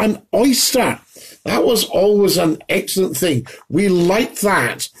 Yes, an oyster. That was always an excellent thing. We liked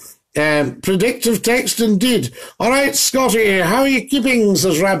that. Predictive text indeed. All right, Scotty, how are you keeping,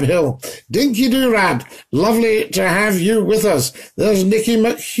 says Rab Hill. Dinky-Doo, Rab. Lovely to have you with us. There's Nicky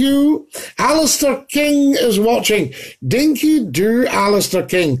McHugh. Alistair King is watching. Dinky-Doo, Alistair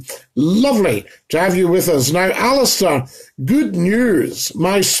King. Lovely to have you with us. Now, Alistair, good news.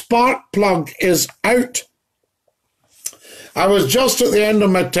 My spark plug is out. I was just at the end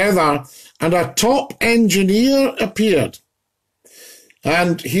of my tether and a top engineer appeared.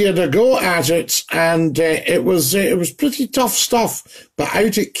 And he had a go at it, and it was pretty tough stuff, but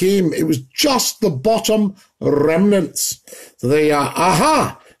out it came. It was just the bottom remnants. So there you are.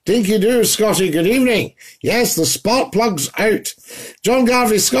 Aha! Dinky-Doo, Scotty, good evening. Yes, the spark plug's out. John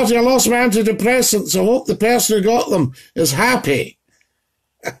Garvey, Scotty, I lost my antidepressants. I hope the person who got them is happy.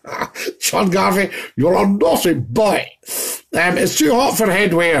 John Garvey, you're a naughty boy. It's too hot for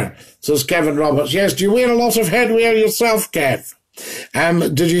headwear, says Kevin Roberts. Yes, do you wear a lot of headwear yourself, Kev?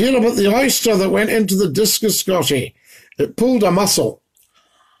 Did you hear about the oyster that went into the discus, Scotty? It pulled a muscle.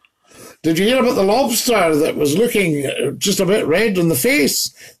 Did you hear about the lobster that was looking just a bit red in the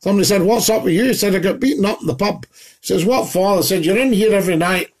face? Somebody said, what's up with you? He said, I got beaten up in the pub. He says, what for? I said, you're in here every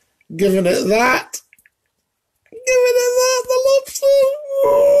night giving it that. The lobster.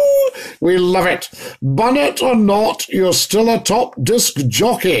 Ooh, we love it. Bonnet or not, you're still a top disc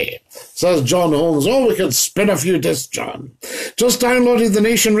jockey, says John Holmes. Oh, we could spin a few discs, John. Just downloaded the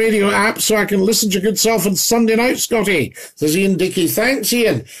Nation Radio app so I can listen to your good self on Sunday night, Scotty, says Ian Dickey. Thanks,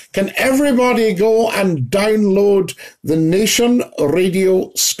 Ian. Can everybody go and download the Nation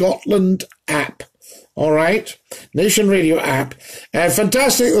Radio Scotland app? All right. Nation Radio app.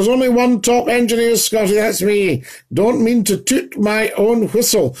 Fantastic. There's only one top engineer, Scotty. That's me. Don't mean to toot my own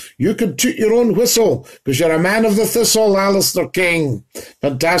whistle. You could toot your own whistle because you're a man of the thistle, Alistair King.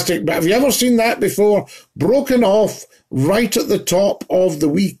 Fantastic. But have you ever seen that before? Broken off right at the top of the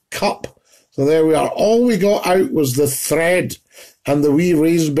wee cup. So there we are. All we got out was the thread and the wee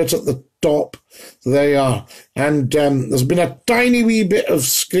raised bit at the top. So there you are. And there's been a tiny wee bit of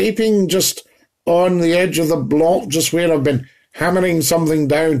scraping just on the edge of the block, just where I've been hammering something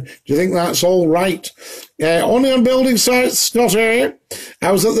down. Do you think that's all right? Only on building sites, Scotty.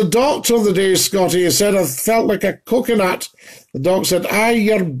 I was at the doctor the day, Scotty. He said I felt like a coconut. The doc said,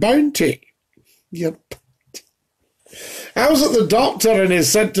 your bounty. Your bounty. I was at the doctor and he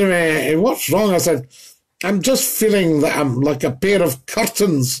said to me, what's wrong? I said, I'm just feeling that I'm like a pair of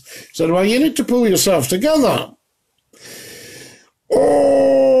curtains. He said, well, you need to pull yourself together.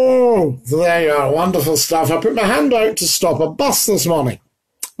 Oh, there you are. Wonderful stuff. I put my hand out to stop a bus this morning.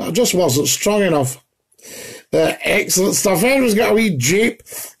 But I just wasn't strong enough. Excellent stuff. Henry's got a wee jeep.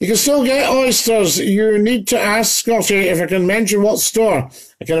 You can still get oysters. You need to ask Scotty if I can mention what store.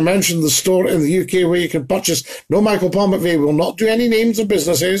 I can mention the store in the UK where you can purchase. No, Michael Palmer will not do any names of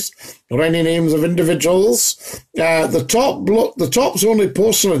businesses or any names of individuals. The top's only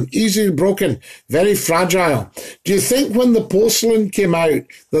porcelain, easily broken, very fragile. Do you think when the porcelain came out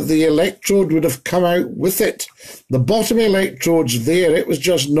that the electrode would have come out with it? The bottom electrode's there. It was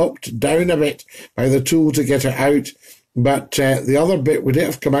just knocked down a bit by the tool to get it out. But the other bit, would it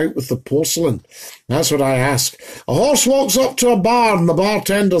have come out with the porcelain? That's what I ask. A horse walks up to a bar and the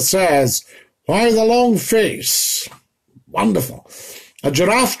bartender says, why the long face? Wonderful. A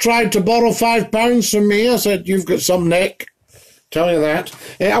giraffe tried to borrow £5 from me. I said, you've got some neck. Tell you that.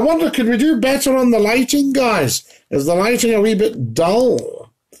 I wonder, could we do better on the lighting, guys? Is the lighting a wee bit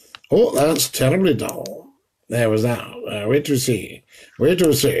dull? Oh, that's terribly dull. There was that. Wait to see. Wait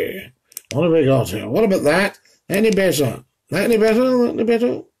to see. What have we got here? What about that? Any better? Any better? Any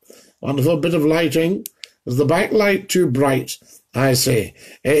better? Wonderful bit of lighting. Is the backlight too bright? I see.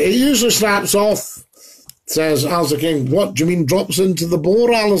 It usually snaps off, says Alistair King. What do you mean drops into the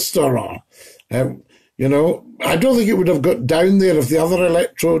bore, Alistair? You know, I don't think it would have got down there if the other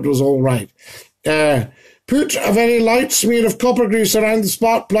electrode was all right. Put a very light smear of copper grease around the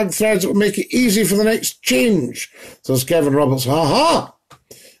spark plug threads. It will make it easy for the next change, says Kevin Roberts. Ha ha!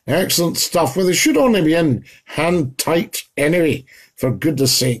 Excellent stuff. Well, they should only be in hand tight anyway, for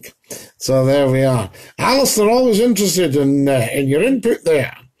goodness sake. So there we are. Alistair, always interested in your input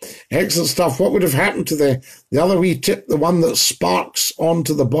there. Excellent stuff. What would have happened to the other wee tip, the one that sparks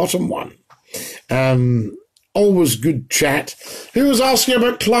onto the bottom one? Always good chat. Who was asking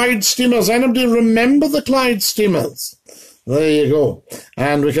about Clyde steamers? Anybody remember the Clyde steamers? There you go.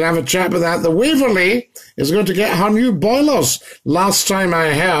 And we can have a chat about that. The Waverley is going to get her new boilers. Last time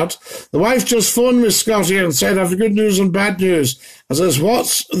I heard, the wife just phoned me, Scotty, and said, I have good news and bad news. I says,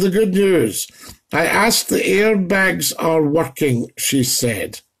 what's the good news? I asked the airbags are working, she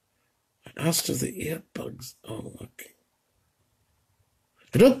said. I asked if the airbags are working.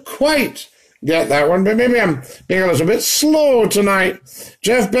 I don't quite get that one, but maybe I'm being a little bit slow tonight.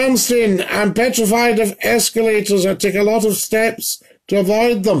 Jeff Bernstein, I'm petrified of escalators. I take a lot of steps to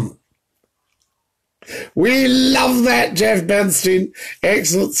avoid them. We love that, Jeff Bernstein.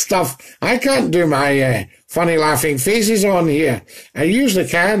 Excellent stuff. I can't do my funny laughing faces on here. I usually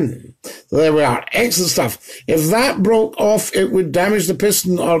can. So there we are. Excellent stuff. If that broke off, it would damage the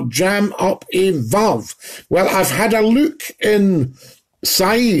piston or jam up a valve. Well, I've had a look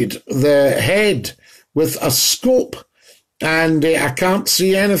inside the head with a scope, and I can't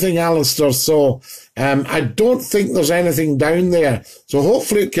see anything, Alistair, so I don't think there's anything down there. So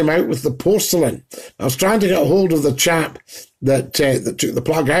hopefully it came out with the porcelain. I was trying to get a hold of the chap that took the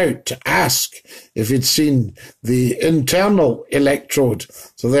plug out to ask if he'd seen the internal electrode.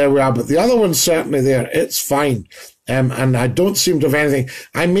 So there we are. But the other one's certainly there. It's fine. And I don't seem to have anything.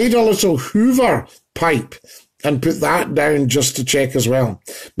 I made a little Hoover pipe and put that down just to check as well.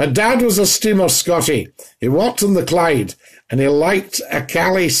 My dad was a steamer, Scotty. He worked on the Clyde, and he liked a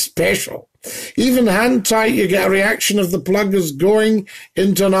Cali special. Even hand tight, you get a reaction if the plug is going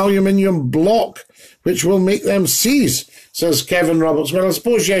into an aluminium block, which will make them seize, says Kevin Roberts. Well, I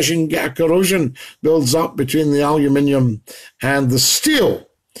suppose, yes, you can get a corrosion builds up between the aluminium and the steel.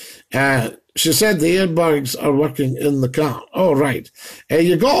 She said the airbags are working in the car. Oh, right.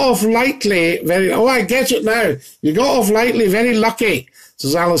 You got off lightly, I get it now. You got off lightly, very lucky,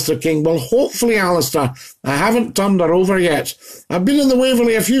 says Alistair King. Well, hopefully, Alistair, I haven't turned her over yet. I've been in the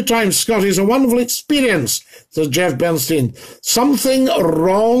Waverley a few times, Scotty. It's a wonderful experience, says Jeff Bernstein. Something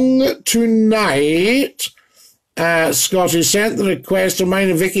wrong tonight. Scotty sent the request to mine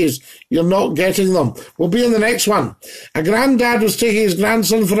and Vicky's. You're not getting them. We'll be in the next one. A granddad was taking his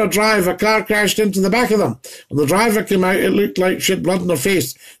grandson for a drive. A car crashed into the back of them. When the driver came out, it looked like she had blood in her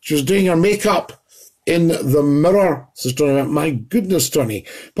face. She was doing her makeup in the mirror, says Tony. My goodness, Tony.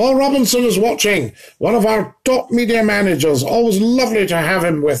 Paul Robinson is watching. One of our top media managers. Always lovely to have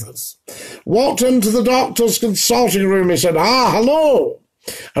him with us. Walked into the doctor's consulting room. He said, hello.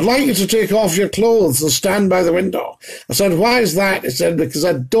 I'd like you to take off your clothes and stand by the window. I said, why is that? He said, because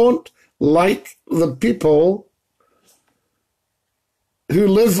I don't like the people who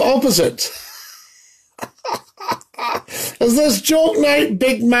live opposite. Is this joke night,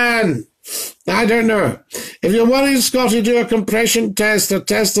 big man? I don't know. If you're worried, Scotty, do a compression test. The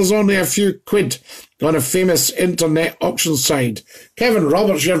test is only a few quid on a famous internet auction site. Kevin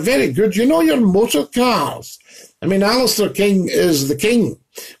Roberts, you're very good. You know your motor cars. I mean, Alistair King is the king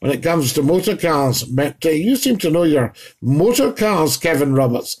when it comes to motor cars. But you seem to know your motor cars, Kevin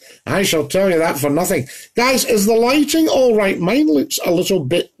Roberts. I shall tell you that for nothing. Guys, is the lighting all right? Mine looks a little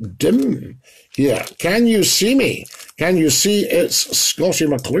bit dim here. Can you see me? Can you see it's Scottie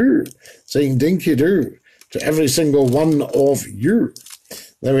McClue saying Dinky-Doo to every single one of you?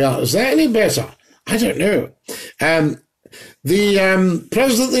 There we are. Is that any better? I don't know. The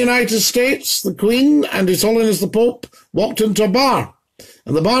President of the United States, the Queen, and His Holiness the Pope walked into a bar.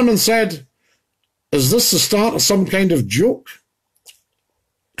 And the barman said, is this the start of some kind of joke?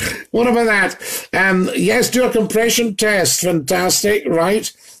 What about that? Yes, do a compression test. Fantastic,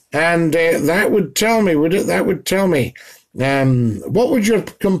 right? And that would tell me, would it? That would tell me. What would your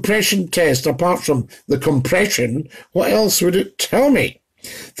compression test, apart from the compression, what else would it tell me?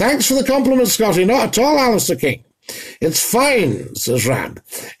 Thanks for the compliment, Scotty. Not at all, Alistair King. It's fine, says Rab.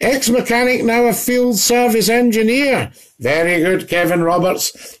 Ex-mechanic, now a field service engineer. Very good, Kevin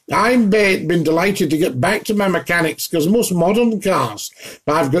Roberts. I've been delighted to get back to my mechanics because most modern cars,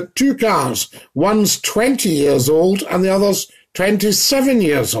 I've got two cars. One's 20 years old and the other's 27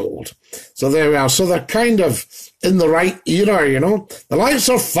 years old. So there we are. So they're kind of in the right era, you know. The lights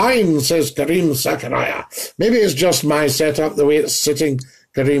are fine, says Kareem Sakaraya. Maybe it's just my setup, the way it's sitting,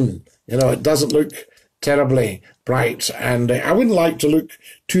 Kareem. You know, it doesn't look terribly bright, and I wouldn't like to look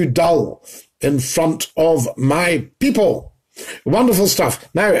too dull in front of my people. Wonderful stuff.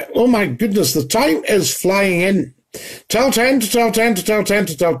 Now, oh my goodness, the time is flying in. Tell 10 to tell 10 to tell 10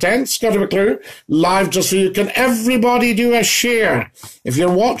 to tell 10. Scottie McClue, live just for you. Can everybody do a share? If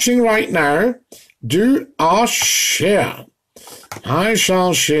you're watching right now, do a share. I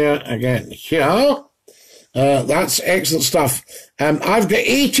shall share again here. That's excellent stuff. I've got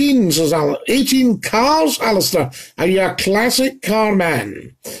 18, says 18 cars, Alistair. Are you a classic car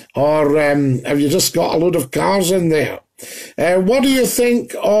man? Or have you just got a load of cars in there? What do you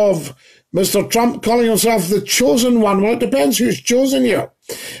think of Mr. Trump calling himself the chosen one? Well, it depends who's chosen you.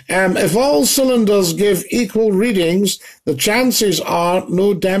 If all cylinders give equal readings, the chances are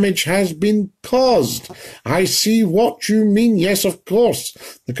no damage has been caused. I see what you mean. Yes, of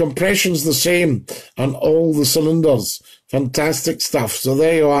course. The compression's the same on all the cylinders. Fantastic stuff. So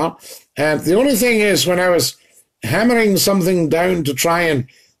there you are. The only thing is, when I was hammering something down to try and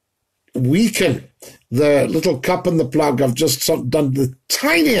weaken the little cup and the plug, I've just done the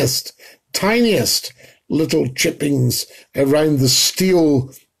tiniest little chippings around the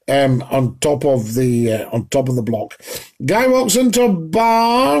steel on top of the block. Guy walks into a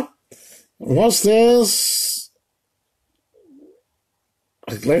bar. What's this?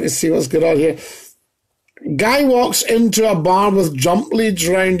 I'd like to see what's going on here. Guy walks into a bar with jump leads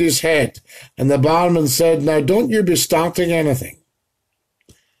round his head, and the barman said, now don't you be starting anything.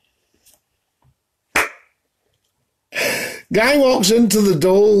 Guy walks into the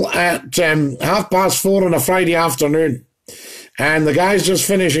dole at 4:30 on a Friday afternoon, and the guy's just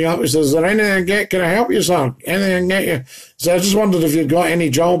finishing up. He says, is there anything I can get? Can I help you, sir? Anything I can get you? He said, I just wondered if you'd got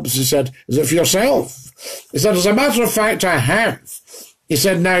any jobs. He said, is it for yourself? He said, as a matter of fact, I have. He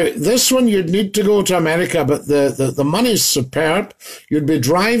said, now, this one you'd need to go to America, but the money's superb. You'd be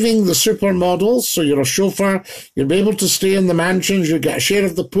driving the supermodels, so you're a chauffeur. You'd be able to stay in the mansions. You'd get a share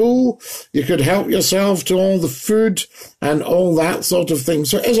of the pool. You could help yourself to all the food and all that sort of thing.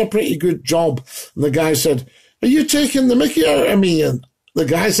 So it is a pretty good job. And the guy said, are you taking the mickey out of me? And the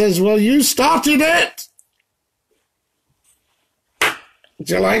guy says, well, you started it.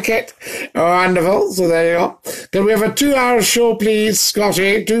 Do you like it? Oh, wonderful. So there you go. Can we have a 2-hour show, please,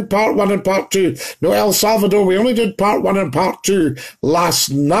 Scotty? Do part 1 and part 2. No, El Salvador, we only did part 1 and part 2 last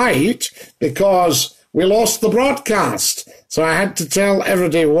night because we lost the broadcast. So I had to tell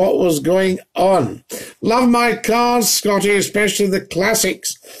everybody what was going on. Love my cars, Scotty, especially the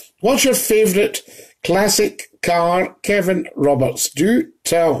classics. What's your favourite classic car, Kevin Roberts? Do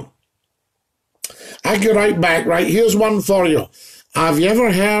tell. I go right back. Right, here's one for you. Have you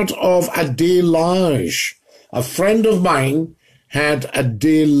ever heard of a Delage? A friend of mine had a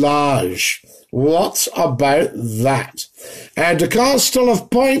Delage. What about that? The cars still have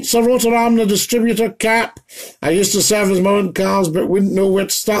points. I wrote around the distributor cap. I used to service my own cars, but wouldn't know where to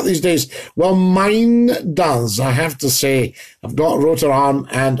start these days. Well, mine does, I have to say. I've got a rotor arm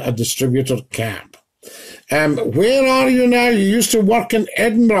and a distributor cap. Where are you now? You used to work in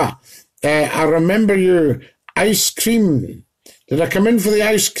Edinburgh. I remember you. Ice cream. Did I come in for the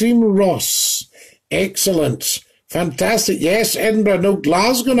ice cream, Ross? Excellent. Fantastic. Yes, Edinburgh, no,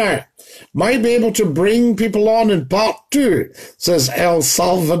 Glasgow now. Might be able to bring people on in part 2, says El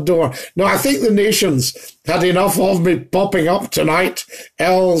Salvador. No, I think the nation's had enough of me popping up tonight.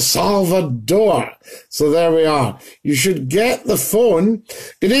 El Salvador. So there we are. You should get the phone.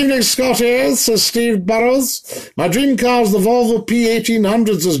 Good evening, Scotty, says Steve Burrows. My dream car is the Volvo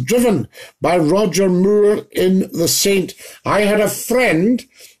P1800s, is driven by Roger Moore in the Saint. I had a friend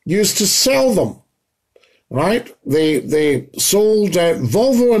used to sell them. Right, they sold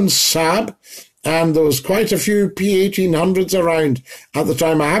Volvo and Saab, and there was quite a few P1800s around at the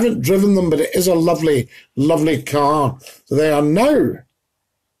time. I haven't driven them, but it is a lovely, lovely car. So they are now.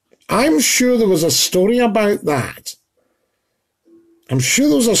 I'm sure there was a story about that. I'm sure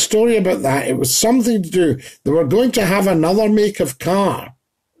there was a story about that. It was something to do. They were going to have another make of car,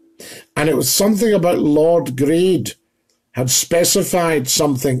 and it was something about Lord Grade had specified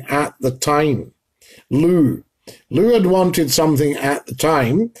something at the time. Lou had wanted something at the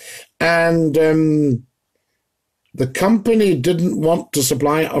time, and the company didn't want to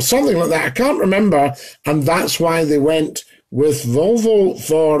supply it or something like that. I can't remember, and that's why they went with Volvo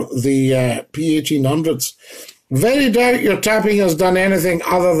for the P1800s. Very doubt your tapping has done anything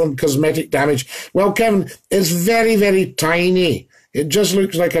other than cosmetic damage. Well, Kevin, it's very, very tiny. It just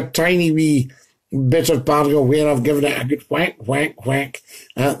looks like a tiny wee bit of particle where I've given it a good whack, whack, whack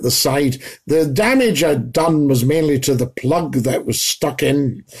at the side. The damage I'd done was mainly to the plug that was stuck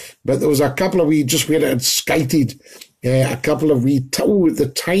in, but there was a couple of wee, just where it had skited, a couple of wee,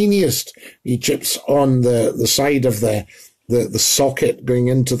 the tiniest wee chips on the side of the socket going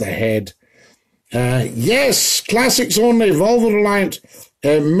into the head. Yes, classics only, Volvo Reliant,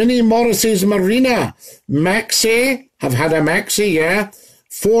 Mini Morrissey's Marina, Maxi, I've had a Maxi, yeah,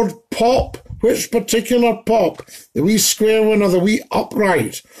 Ford Pop. Which particular Pop? The wee square one or the wee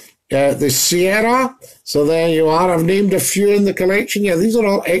upright? The Sierra. So there you are. I've named a few in the collection. Yeah, these are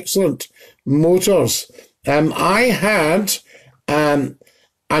all excellent motors. I had an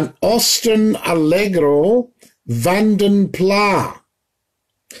Austin Allegro Vanden Pla.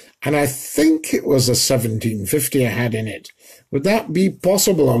 And I think it was a 1750 I had in it. Would that be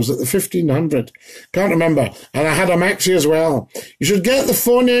possible? I was at the 1500. Can't remember. And I had a Maxi as well. You should get the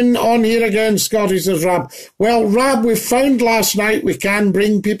phone in on here again, Scotty, says Rab. Well, Rab, we found last night we can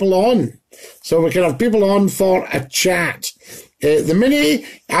bring people on. So we can have people on for a chat. The Mini,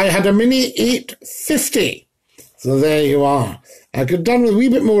 I had a Mini 850. So there you are. I could have done with a wee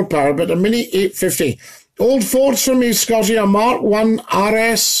bit more power, but a Mini 850. Old Fords for me, Scotty. A Mark 1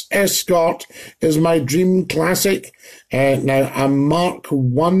 RS Escort is my dream classic. Now, a Mark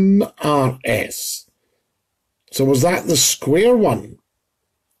 1 RS. So was that the square one?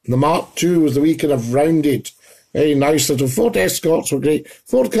 The Mark 2 was the wee kind of rounded, very nice little Ford Escorts were great.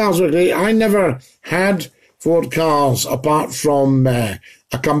 Ford cars were great. I never had Ford cars apart from a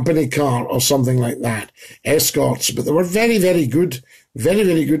company car or something like that. Escorts, but they were very, very good. Very,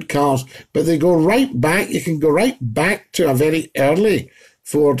 very good cars, but they go right back. You can go right back to a very early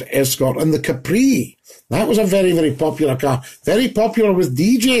Ford Escort. And the Capri, that was a very, very popular car. Very popular with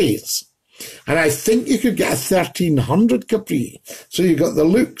DJs. And I think you could get a 1300 Capri. So you got the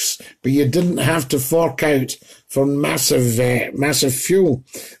looks, but you didn't have to fork out for massive fuel.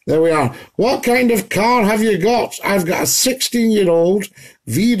 There we are. What kind of car have you got? I've got a 16-year-old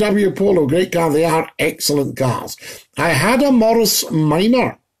VW Polo. Great car. They are excellent cars. I had a Morris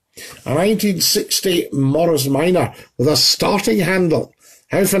Minor, a 1960 Morris Minor with a starting handle.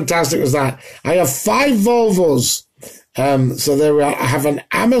 How fantastic was that? I have 5 Volvos. So there we are. I have an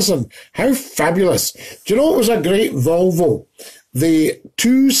Amazon. How fabulous. Do you know what was a great Volvo? The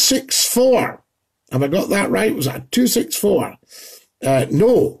 264. Have I got that right? Was that a 264?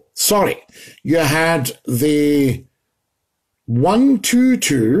 No, sorry. You had the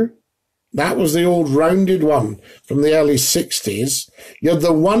 122. That was the old rounded one from the early 60s. You had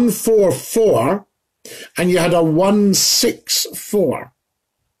the 144, and you had a 164.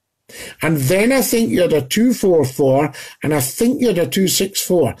 And then I think you had a 244, and I think you had a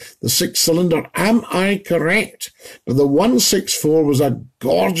 264, the 6-cylinder. Am I correct? But the 164 was a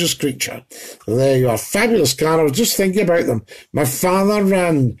gorgeous creature. There you are. Fabulous car. I was just thinking about them. My father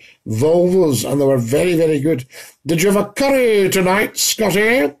ran Volvos, and they were very, very good. Did you have a curry tonight,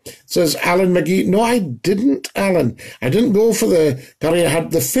 Scotty? Says Alan McGee. No, I didn't, Alan. I didn't go for the curry. I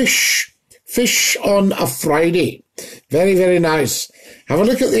had the fish on a Friday. Very, very nice. Have a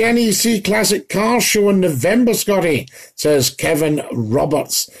look at the NEC Classic Car Show in November, Scotty, says Kevin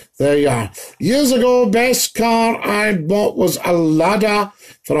Roberts. There you are. Years ago, best car I bought was a Lada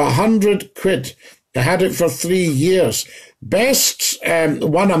for 100 quid. I had it for 3 years. Best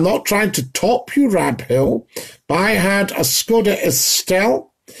one, I'm not trying to top you, Rab Hill, but I had a Skoda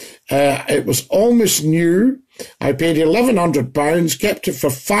Estelle. It was almost new. I paid £1,100, kept it for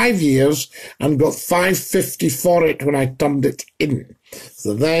 5 years, and got $550 for it when I turned it in.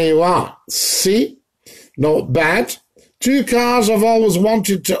 So there you are. See? Not bad. 2 cars I've always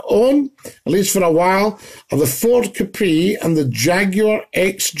wanted to own, at least for a while, are the Ford Capri and the Jaguar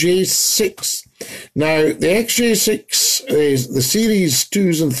XJ6. Now, the XJ6 is the Series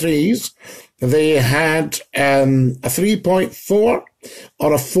 2s and 3s. They had a 3.4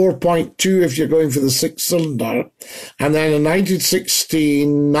 or a 4.2 if you're going for the 6-cylinder. And then in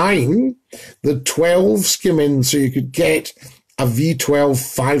 1969, the 12s came in, so you could get a V12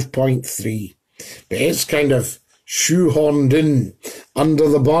 5.3. But it's kind of shoehorned in under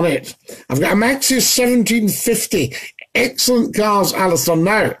the bonnet. I've got a Maxis 1750. Excellent cars, Alistair.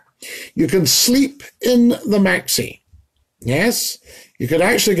 Now, you can sleep in the Maxi. Yes, you could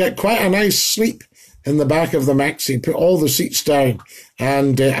actually get quite a nice sleep in the back of the Maxi, put all the seats down.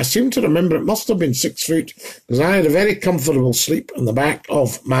 And I seem to remember it must have been 6 foot, because I had a very comfortable sleep in the back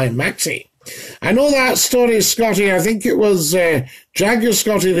of my Maxi. I know that story, Scotty. I think it was Jaguar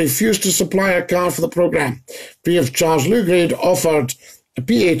Scotty refused to supply a car for the programme. Free of charge. Lou Grade offered a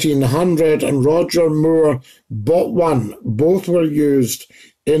P1800 and Roger Moore bought one. Both were used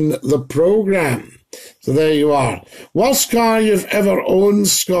in the programme. So there you are. Worst car you've ever owned,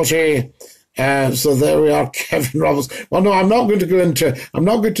 Scotty? So there we are, Kevin Roberts. Well, no, I'm not going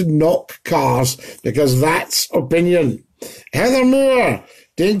to knock cars, because that's opinion. Heather Moore,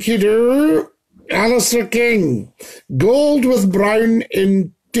 Dinky-Doo, Alistair King, gold with brown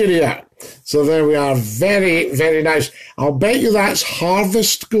interior. So there we are. Very, very nice. I'll bet you that's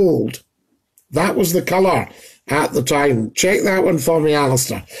harvest gold. That was the colour at the time. Check that one for me,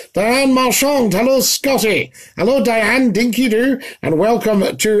 Alistair. Diane Marchand, hello, Scotty. Hello, Diane, Dinky-Doo, and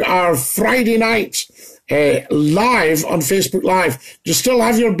welcome to our Friday night live on Facebook Live. Do you still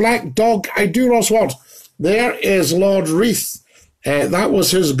have your black dog? I do, Rosswald. There is Lord Reith. That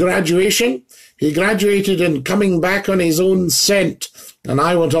was his graduation. He graduated in coming back on his own scent, and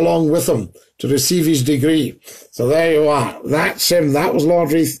I went along with him to receive his degree. So there you are. That's him. That was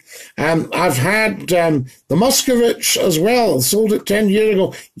Lord Reith. I've had the Muscovich as well. Sold it 10 years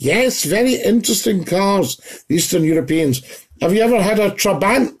ago. Yes, very interesting cars, Eastern Europeans. Have you ever had a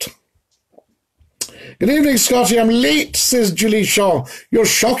Trabant? Good evening, Scotty. I'm late, says Julie Shaw. You're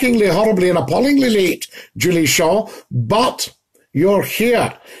shockingly, horribly, and appallingly late, Julie Shaw, but you're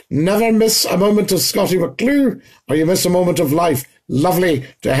here. Never miss a moment of Scottie McClue, or you miss a moment of life. Lovely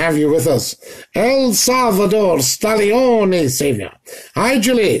to have you with us. El Salvador Stallione, Saviour. Hi,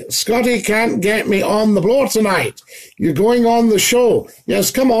 Julie. Scotty can't get me on the blower tonight. You're going on the show. Yes,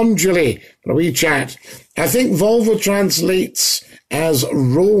 come on, Julie, for a wee chat. I think Volvo translates as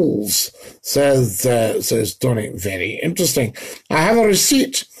rolls, says Tony. Very interesting. I have a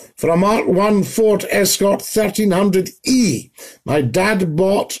receipt for a Mark I Ford Escort 1300E. My dad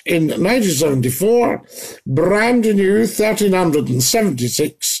bought in 1974, brand new,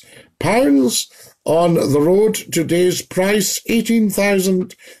 £1,376 on the road. Today's price,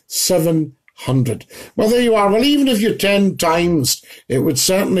 18,700. Well, there you are. Well, even if you're 10 times, it would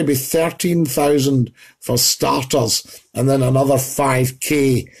certainly be 13,000 for starters, and then another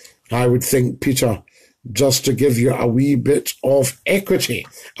 5k, I would think, Peter, just to give you a wee bit of equity,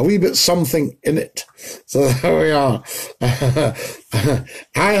 a wee bit something in it. So there we are. I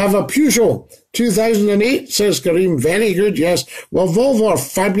have a Peugeot 2008, says Kareem. Very good, yes. Well, Volvo are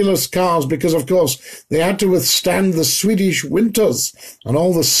fabulous cars because, of course, they had to withstand the Swedish winters and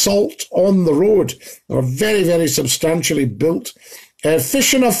all the salt on the road. They were very, very substantially built.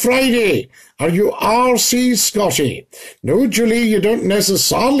 Fish on a Friday. Are you RC, Scotty? No, Julie, you don't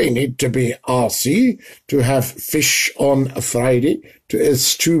necessarily need to be RC to have fish on a Friday to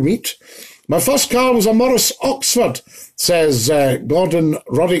stew meat. My first car was a Morris Oxford, says Gordon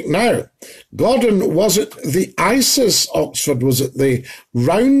Roddick now. Gordon, was it the ISIS Oxford? Was it the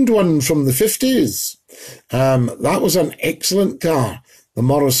round one from the 50s? That was an excellent car, the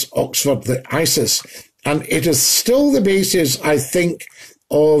Morris Oxford, the ISIS. And it is still the basis, I think,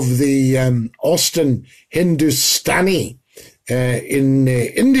 of the Austin Hindustani in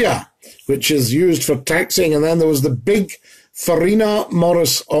India, which is used for taxiing. And then there was the big Farina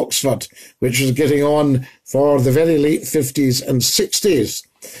Morris Oxford, which was getting on for the very late 50s and 60s.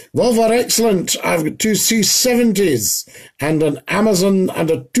 Volvo are excellent. I've got two C70s and an Amazon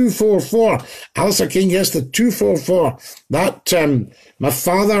and a 244. Alistair King, yes, the 244. That, my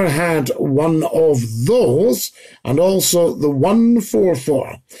father had one of those and also the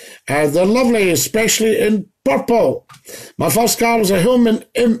 144. They're lovely, especially in purple. My first car was a Hillman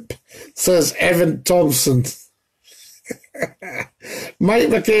Imp, says Evan Thompson. Mike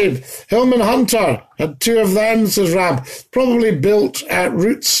McCabe, Hillman Hunter, had two of them, says Rab, probably built at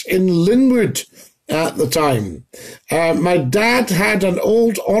Roots in Linwood at the time. My dad had an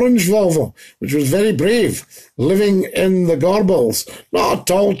old orange Volvo, which was very brave, living in the Gorbals. Not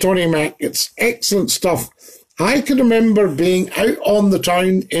at all, Tony Mac, it's excellent stuff. I can remember being out on the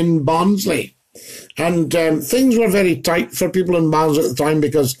town in Barnsley, and things were very tight for people in Barnsley at the time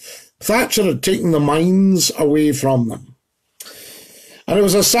because Thatcher had taken the mines away from them. And it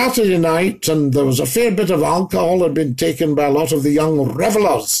was a Saturday night, and there was a fair bit of alcohol had been taken by a lot of the young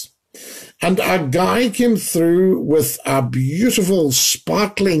revellers. And a guy came through with a beautiful,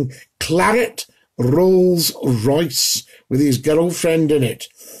 sparkling claret Rolls Royce with his girlfriend in it.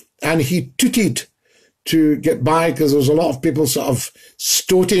 And he tooted to get by because there was a lot of people sort of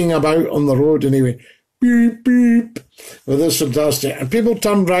stoating about on the road, and he went, beep, beep. Well, this was fantastic. And people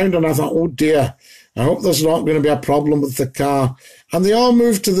turned round, and I thought, oh dear, I hope there's not going to be a problem with the car. And they all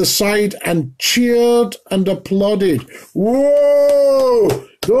moved to the side and cheered and applauded. Whoa!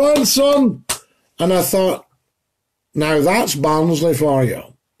 Go on, son! And I thought, now that's Barnsley for you.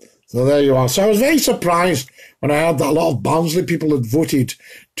 So there you are. So I was very surprised when I heard that a lot of Barnsley people had voted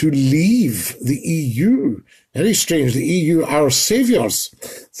to leave the EU. Very strange. The EU are saviours.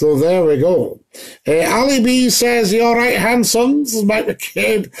 So there we go. Ali B says, you all right, handsome? This is Mike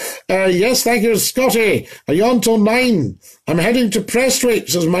McCabe. Yes, thank you, Scotty. Are you on till 9? I'm heading to Prestwick,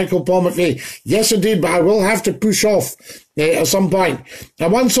 says Michael Paul McVeigh. Yes, indeed, but I will have to push off at some point. I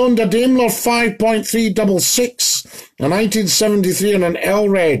once owned a Daimler 5.366, a 1973 and an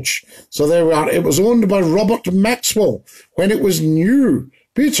L-Reg. So there we are. It was owned by Robert Maxwell when it was new.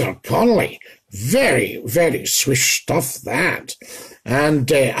 Peter Connolly. Very, very swish stuff, that. And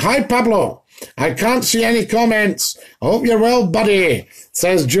hi, Pablo. I can't see any comments. I hope you're well, buddy,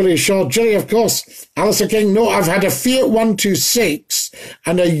 says Julie Shaw. Julie, of course. Alistair King, no, I've had a Fiat 126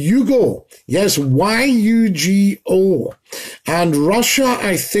 and a Yugo. Yes, Y-U-G-O. And Russia,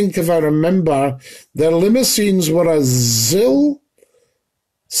 I think, if I remember, their limousines were a ZIL,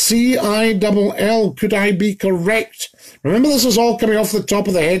 C-I-L-L. Could I be correct? Remember, this is all coming off the top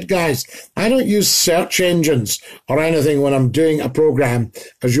of the head, guys. I don't use search engines or anything when I'm doing a program,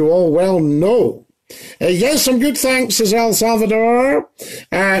 as you all well know. Yes, I'm good, thanks, says El Salvador.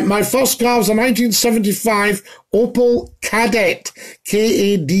 My first car was a 1975 Opel Kadett,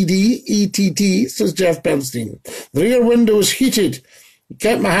 K-A-D-D-E-T-T, says Jeff Bernstein. The rear window was heated. It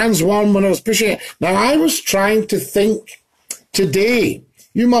kept my hands warm when I was pushing it. Now, I was trying to think today.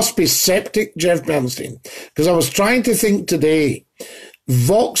 You must be septic, Jeff Bernstein, because I was trying to think today.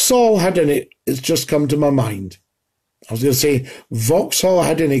 Vauxhall had it's just come to my mind. I was going to say Vauxhall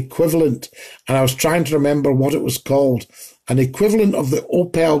had an equivalent, and I was trying to remember what it was called. An equivalent of the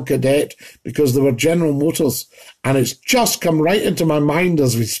Opel Kadett, because there were General Motors, and it's just come right into my mind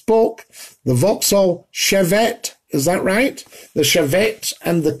as we spoke. The Vauxhall Chevette, is that right? The Chevette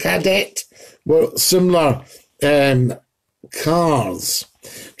and the Kadett were similar cars.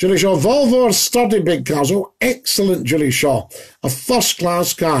 Julie Shaw, Volvo are sturdy big cars. Oh, excellent, Julie Shaw. A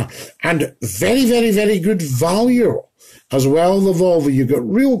first-class car and very, very, very good value as well, the Volvo. You got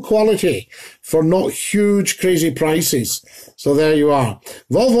real quality for not huge, crazy prices. So there you are.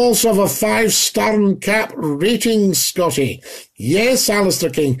 Volvo also have a 5-star cap rating, Scotty. Yes, Alistair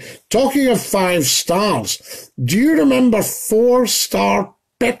King. Talking of 5 stars, do you remember 4-star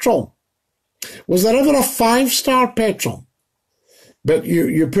petrol? Was there ever a 5-star petrol? But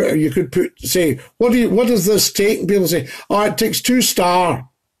you could say, what does this take? And people say, oh, it takes 2-star.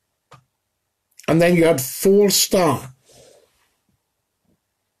 And then you had 4-star.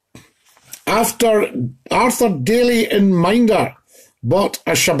 After Arthur Daly in Minder bought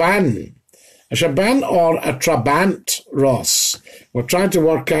a Shaban. A Shaban or a Trabant, Ross. We're trying to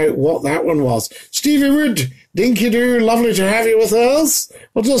work out what that one was. Stevie Wood, Dinky-Doo, lovely to have you with us.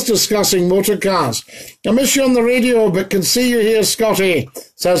 We're just discussing motor cars. I miss you on the radio, but can see you here, Scotty,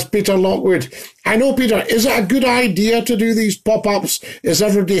 says Peter Lockwood. I know, Peter, is it a good idea to do these pop-ups? Is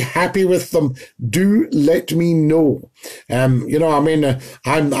everybody happy with them? Do let me know. You know, I mean,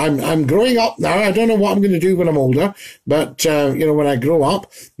 I'm growing up now. I don't know what I'm going to do when I'm older, but, you know, when I grow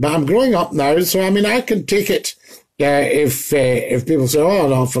up, but I'm growing up now. So, I mean, I can take it, if people say, oh,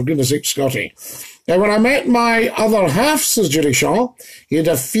 no, for goodness sake, Scotty. When I met my other half, says Julie Shaw, he had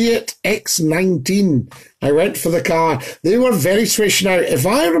a Fiat X19. I went for the car. They were very swish. Now, if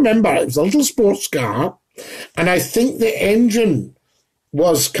I remember, it was a little sports car, and I think the engine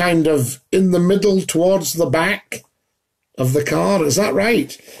was kind of in the middle towards the back of the car. Is that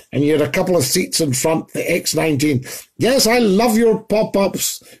right? And you had a couple of seats in front, the X19. Yes, I love your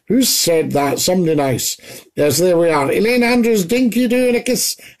pop-ups. Who said that? Somebody nice. Yes, there we are. Elaine Andrews, Dinky-Doo and a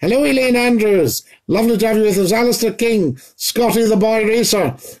kiss. Hello, Elaine Andrews. Lovely to have you with us. Alistair King, Scotty the Boy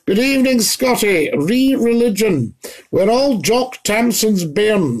Racer. Good evening, Scotty. Re-religion. We're all Jock Tamson's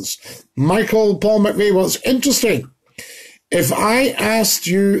bairns. Michael Paul McVeigh. Well, it's interesting. If I asked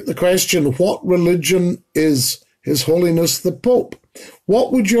you the question, what religion is His Holiness the Pope,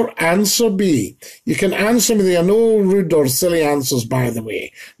 what would your answer be? You can answer me. There are no rude or silly answers, by the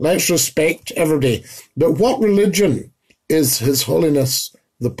way. Let's respect everybody. But what religion is His Holiness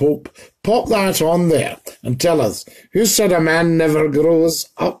the Pope? Pop that on there and tell us. Who said a man never grows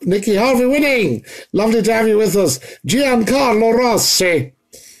up? Nicky Harvey winning. Lovely to have you with us. Giancarlo Rossi.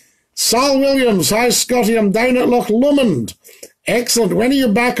 Sal Williams. Hi, Scotty. I'm down at Loch Lomond. Excellent. When are you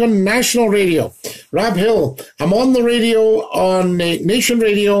back on national radio? Rab Hill, I'm on the radio on Nation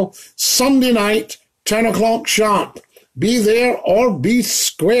Radio Sunday night, 10 o'clock sharp. Be there or be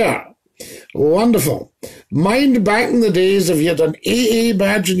square. Wonderful. Mind back in the days if you had an AA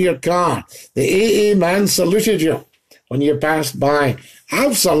badge in your car. The AA man saluted you when you passed by.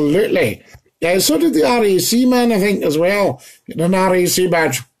 Absolutely. Yeah, so did the RAC man, I think, as well. An RAC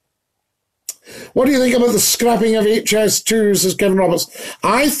badge. What do you think about the scrapping of HS2, says Kevin Roberts?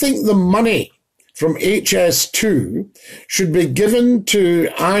 I think the money from HS2 should be given to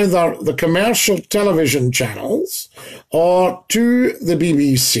either the commercial television channels or to the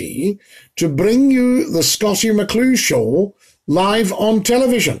BBC to bring you the Scottie McClue show live on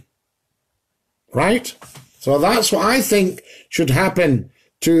television. Right? So that's what I think should happen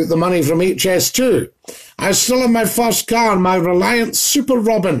to the money from HS2. I still have my first car, my Reliant Super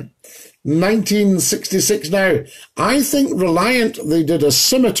Robin. 1966 now. I think Reliant, they did a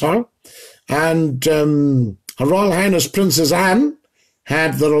scimitar, and Her Royal Highness Princess Anne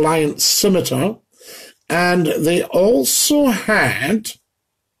had the Reliant scimitar, and they also had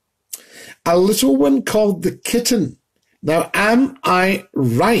a little one called the Kitten. Now, am I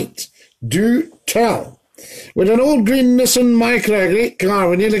right? Do tell. With an old green Nissan Micra, a great car,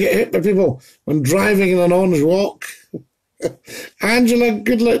 we nearly get hit by people when driving in an orange walk. Angela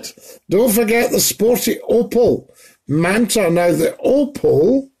Goodlett, don't forget the sporty Opel Manta. Now, the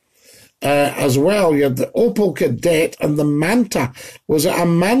Opel as well, you had the Opel Kadett and the Manta. Was it a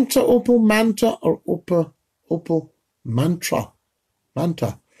Manta, Opel Manta, or Opel Mantra?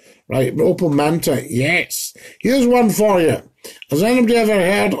 Manta. Right, Opel Manta, yes. Here's one for you. Has anybody ever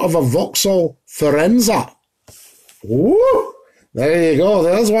heard of a Vauxhall Firenze? Woo! There you go.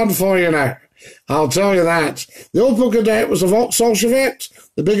 There's one for you now. I'll tell you that. The Opel Kadett was a Vauxhall Chevette.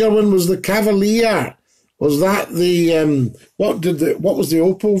 The bigger one was the Cavalier. Was that the, what was the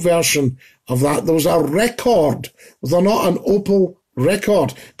Opel version of that? There was a Record. Was there not an Opel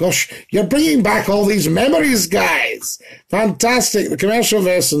Record? Gosh, you're bringing back all these memories, guys. Fantastic. The commercial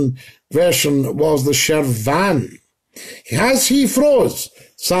version was the Chervan. Has he froze?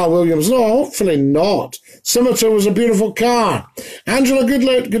 Sal Williams, no, hopefully not. Scimitar was a beautiful car. Angela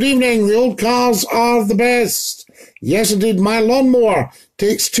Goodlett, good evening. The old cars are the best. Yes, indeed. My lawnmower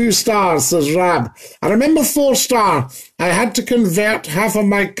takes 2 stars, says Rab. I remember 4 star. I had to convert half of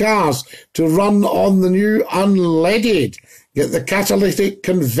my cars to run on the new unleaded. Get the catalytic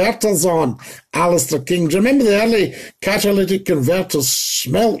converters on. Alistair King. Do you remember the early catalytic converters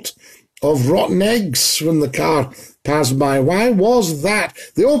smelt of rotten eggs when the car passed by? Why was that?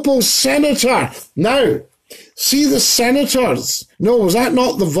 The Opel Senator. Now, see the Senators. No, was that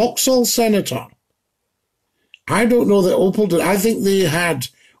not the Vauxhall Senator? I don't know that Opel did. I think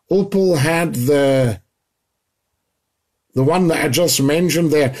Opel had the one that I just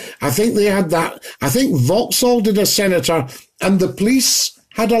mentioned there. I think they had that. I think Vauxhall did a Senator, and the police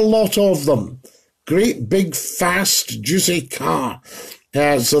had a lot of them. Great, big, fast, juicy car.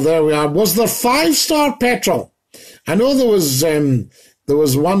 So there we are. Was there 5-star petrol? I know there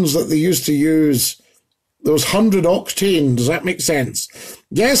was ones that they used to use. There was 100 octane. Does that make sense?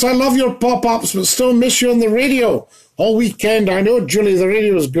 Yes, I love your pop-ups, but still miss you on the radio all weekend. I know, Julie, the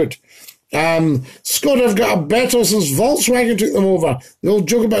radio is good. Scott, I've got a better since Volkswagen took them over. The old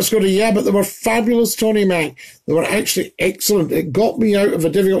joke about Scotty, yeah, but they were fabulous, Tony Mac. They were actually excellent. It got me out of a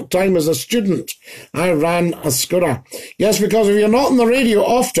difficult time as a student. I ran a Skoda. Yes, because if you're not on the radio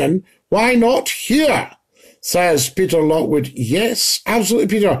often, why not here? Says Peter Lockwood. Yes, absolutely,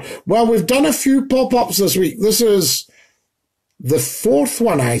 Peter. Well, we've done a few pop-ups this week. This is the 4th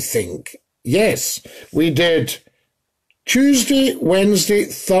one, I think. Yes, we did Tuesday, Wednesday,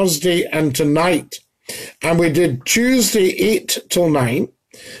 Thursday, and tonight. And we did Tuesday 8 till 9,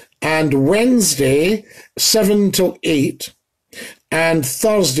 and Wednesday 7 till 8, and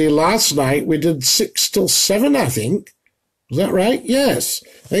Thursday last night we did 6 till 7, I think. Was that right? Yes.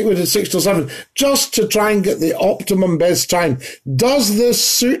 I think we did 6 till 7, just to try and get the optimum best time. Does this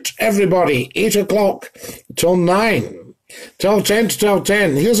suit everybody? 8 o'clock till 9. Till 10 to till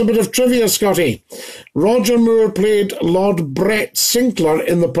 10. Here's a bit of trivia, Scotty. Roger Moore played Lord Brett Sinclair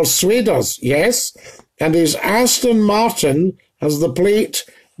in The Persuaders, yes, and his Aston Martin has the plate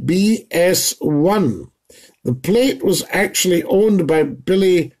BS1. The plate was actually owned by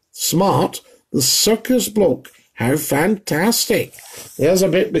Billy Smart, the circus bloke. How fantastic. There's a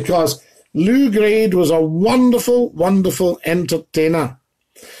bit, because Lou Grade was a wonderful, wonderful entertainer.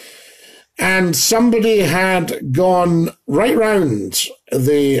 And somebody had gone right round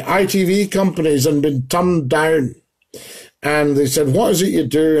the ITV companies and been turned down. And they said, what is it you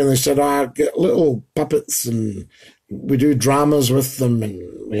do? And they said, I get little puppets and we do dramas with them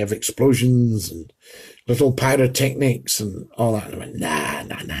and we have explosions and little pyrotechnics and all that. And I went, nah.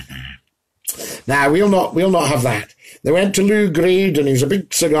 Nah, we'll not have that. They went to Lou Grade and he's a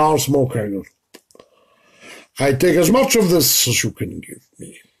big cigar smoker. I take as much of this as you can give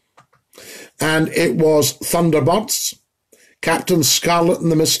me. And it was Thunderbirds, Captain Scarlet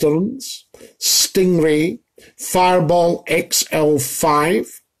and the Mysterons, Stingray, Fireball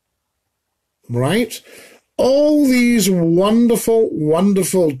XL5, right? All these wonderful,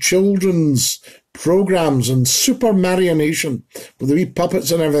 wonderful children's programs and Super Marionation with the wee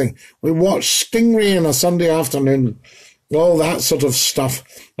puppets and everything. We watched Stingray on a Sunday afternoon, all that sort of stuff.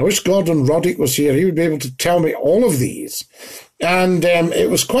 I wish Gordon Roddick was here. He would be able to tell me all of these. And it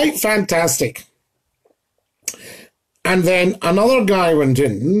was quite fantastic. And then another guy went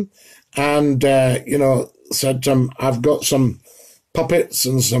in and, said, I've got some puppets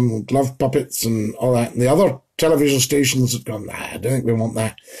and some glove puppets and all that. And the other television stations had gone, I don't think we want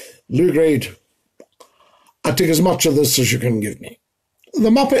that. Lou Grade, I take as much of this as you can give me. The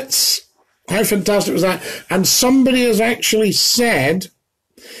Muppets, how fantastic was that? And somebody has actually said,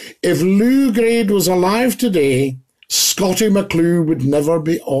 if Lou Grade was alive today, Scottie McClue would never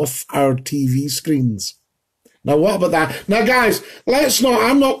be off our TV screens. Now, what about that? Now, guys,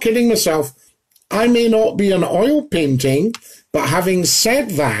 I'm not kidding myself. I may not be an oil painting, but having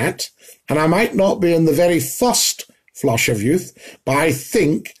said that, and I might not be in the very first flush of youth, but I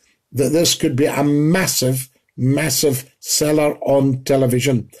think that this could be a massive, massive seller on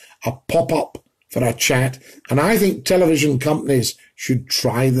television, a pop-up for a chat. And I think television companies should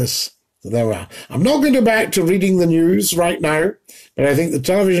try this. So there we are. I'm not going to go back to reading the news right now, but I think the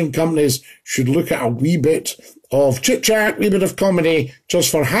television companies should look at a wee bit of chit-chat, wee bit of comedy,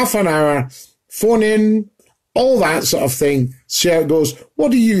 just for half an hour, phone in, all that sort of thing, see how it goes. What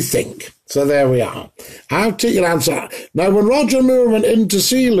do you think? So there we are. I'll take your answer. Now, when Roger Moore went in to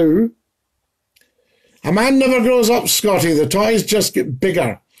see Lou, a man never grows up, Scotty. The toys just get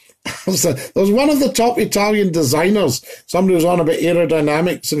bigger. There was one of the top Italian designers. Somebody was on about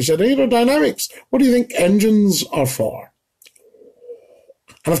aerodynamics, and he said, aerodynamics, what do you think engines are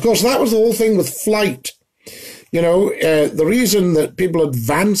And of course, that was the whole thing with flight. You know, the reason that people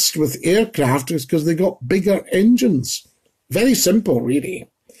advanced with aircraft is because they got bigger engines. Very simple, really.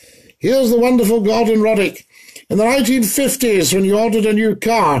 Here's the wonderful Gordon Roddick. In the 1950s, when you ordered a new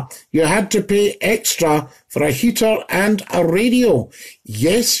car, you had to pay extra for a heater and a radio.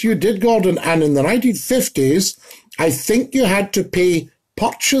 Yes, you did, Gordon. And in the 1950s, I think you had to pay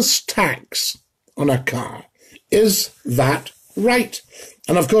purchase tax on a car. Is that right?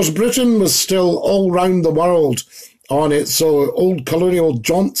 And of course, Britain was still all round the world on it, so old colonial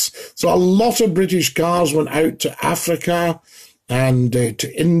jaunts. So a lot of British cars went out to Africa and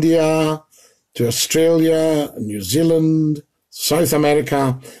to India, to Australia, New Zealand, South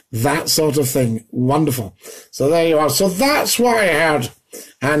America, that sort of thing. Wonderful. So there you are. So that's what I heard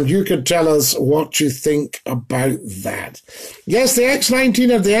and you could tell us what you think about that. Yes, the X19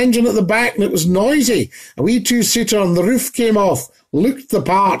 had the engine at the back and it was noisy. A wee two-seater on the roof came off. Looked the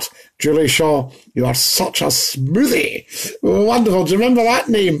part. Julie Shaw, you are such a smoothie. Wonderful. Do you remember that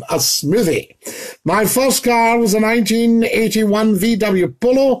name? A smoothie. My first car was a 1981 VW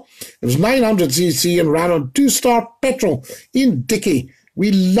Polo. It was 900cc and ran on 2-star petrol in Dicky.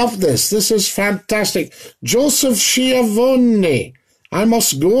 We love this. This is fantastic. Joseph Schiavone. I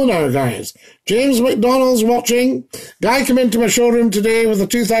must go now, guys. James McDonald's watching. Guy came into my showroom today with a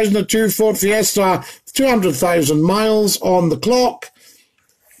 2002 Ford Fiesta, 200,000 miles on the clock.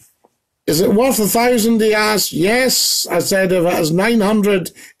 Is it worth 1,000, he asked. Yes, I said, if it has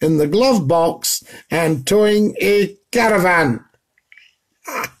 900 in the glove box and towing a caravan.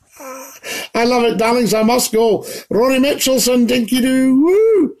 I love it, darlings. I must go. Rory Mitchelson, Dinky-Doo,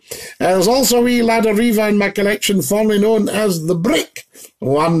 woo! There's also a wee Lada Riva in my collection, formerly known as the Brick.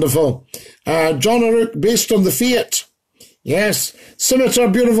 Wonderful. John O'Rourke, based on the Fiat. Yes. Scimitar,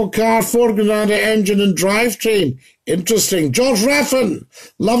 beautiful car, 4-Granada engine and drivetrain. Interesting. George Raffin,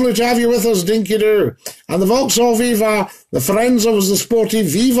 lovely to have you with us, Dinky-Doo. And the Vauxhall Viva, the Forenza was the sporty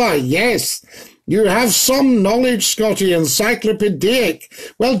Viva. Yes. You have some knowledge, Scotty, encyclopedic.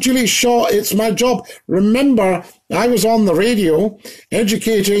 Well, Julie Shaw, it's my job. Remember, I was on the radio,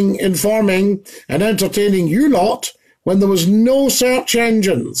 educating, informing, and entertaining you lot when there was no search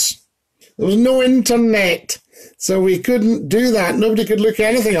engines. There was no internet. So we couldn't do that. Nobody could look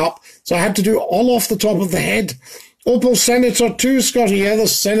anything up. So I had to do it all off the top of the head. Opel Senator 2, Scotty. Yeah, the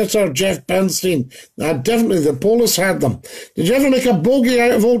Senator, Jeff Bernstein. Definitely, the Polis had them. Did you ever make a bogey out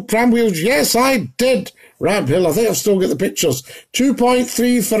of old tram wheels? Yes, I did. Ramp Hill, I think I've still got the pictures.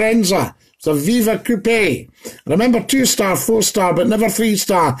 2.3 Forenza. It's a Viva Coupe. I remember 2-star, 4-star, but never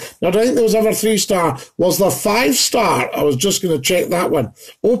 3-star. Now, I don't think there was ever 3-star. Was there 5-star? I was just going to check that one.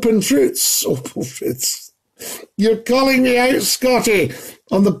 Open Fruits. Opel Fruits. You're calling me out, Scotty,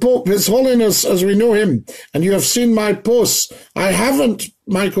 on the Pope, His Holiness, as we know him, and you have seen my posts. I haven't,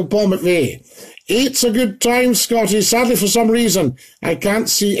 Michael Paul McVeigh. 8's a good time, Scotty. Sadly, for some reason, I can't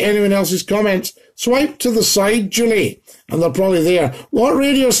see anyone else's comments. Swipe to the side, Julie, and they're probably there. What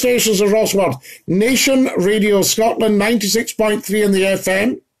radio stations are Rossward? Nation Radio Scotland, 96.3 in the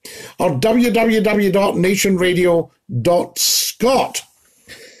FM, or www.nationradio.scot.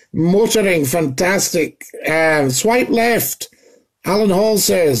 Motoring, fantastic. Swipe left. Alan Hall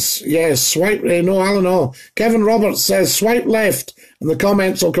says, yes, swipe, no, Alan Hall. Kevin Roberts says, swipe left, and the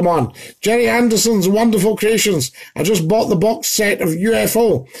comments will come on. Jerry Anderson's wonderful creations. I just bought the box set of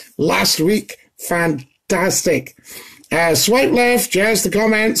UFO last week. Fantastic. Swipe left, yes, the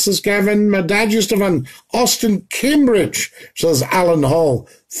comments, says Kevin. My dad used to have an Austin Cambridge, says Alan Hall.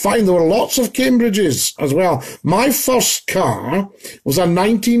 Fine, there were lots of Cambridges as well. My first car was a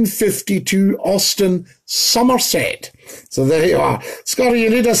 1952 Austin Somerset. So there you are. Scotty, you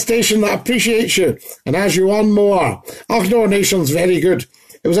need a station that appreciates you and has you on more. Oh, no, Nation's very good.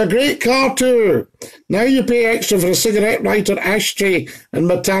 It was a great car too. Now you pay extra for a cigarette lighter, ashtray and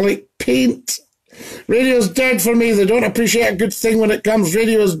metallic paint. Radio's dead for me. They don't appreciate a good thing when it comes.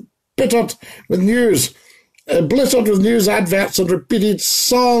 Radio is bittered with news. Blittered with news adverts and repeated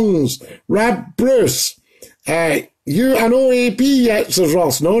songs. Rab Bruce. You an OAP yet, says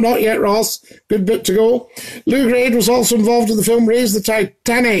Ross. No, not yet, Ross. Good bit to go. Lou Grade was also involved in the film Raise the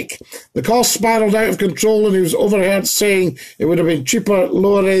Titanic. The cost spiraled out of control and he was overheard saying it would have been cheaper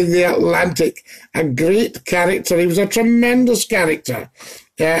lowering the Atlantic. A great character. He was a tremendous character.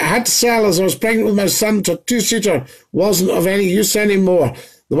 I had to sell as I was pregnant with my son to a 2-seater. Wasn't of any use anymore.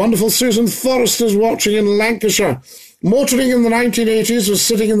 The wonderful Susan Forrest is watching in Lancashire. Motoring in the 1980s was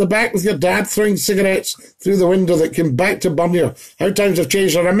sitting in the back with your dad throwing cigarettes through the window that came back to burn you. How times have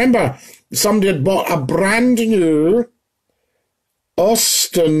changed. I remember somebody had bought a brand new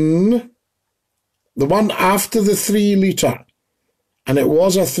Austin, the one after the 3-litre. And it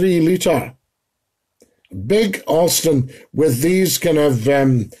was a 3-litre. Big Austin with these kind of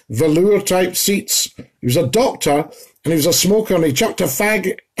velour-type seats. He was a doctor and he was a smoker and he chucked a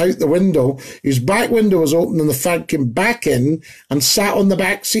fag out the window. His back window was open and the fag came back in and sat on the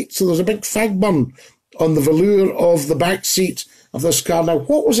back seat. So there was a big fag burn on the velour of the back seat of this car. Now,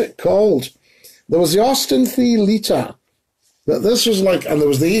 what was it called? There was the Austin 3-litre. This was like, and there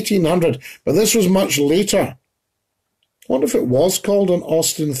was the 1800, but this was much later. I wonder if it was called an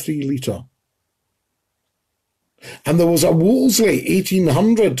Austin 3-litre. And there was a Wolseley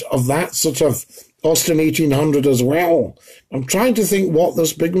 1800 of that sort of Austin 1800 as well. I'm trying to think what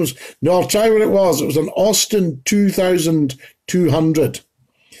this big one was. No, I'll tell you what it was. It was an Austin 2200.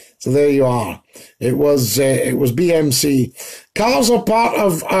 So there you are. It was BMC. Cars are part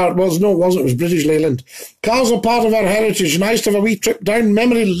of our, well, no, it wasn't. It was British Leyland. Cars are part of our heritage. Nice to have a wee trip down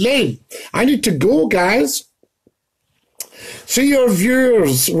memory lane. I need to go, guys. See your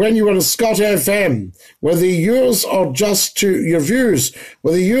viewers when you were at Scott FM, whether yours are just to your views,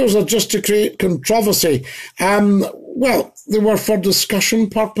 whether yours are just to create controversy. Well, they were for discussion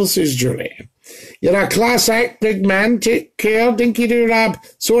purposes, Julie. You're a class act, big man. Take care. Dinky-Doo Rab.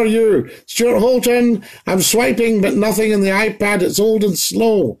 So are you. Stuart Holton. I'm swiping, but nothing in the iPad. It's old and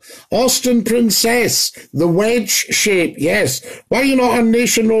slow. Austin Princess. The wedge shape. Yes. Why are you not on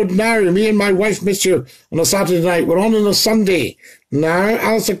Nation Road now? Me and my wife miss you on a Saturday night. We're on a Sunday. Now,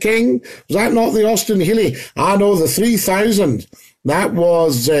 Alistair King. Was that not the Austin Healey? I know, the 3000. That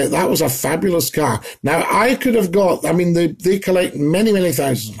was a fabulous car. Now, I could have got, I mean, they collect many, many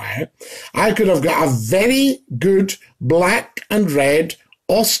thousands now. I could have got a very good black and red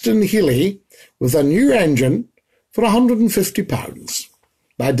Austin Healey with a new engine for £150.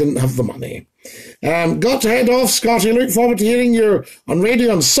 I didn't have the money. Got to head off, Scotty. Look forward to hearing you on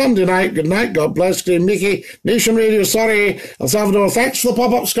radio on Sunday night. Good night. God bless you, Mickey. Nation Radio, sorry. El Salvador. Thanks for the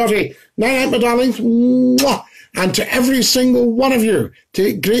pop-up, Scotty. Night, my darlings. Mwah. And to every single one of you,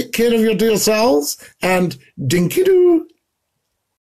 take great care of your dear selves, and Dinky-Doo.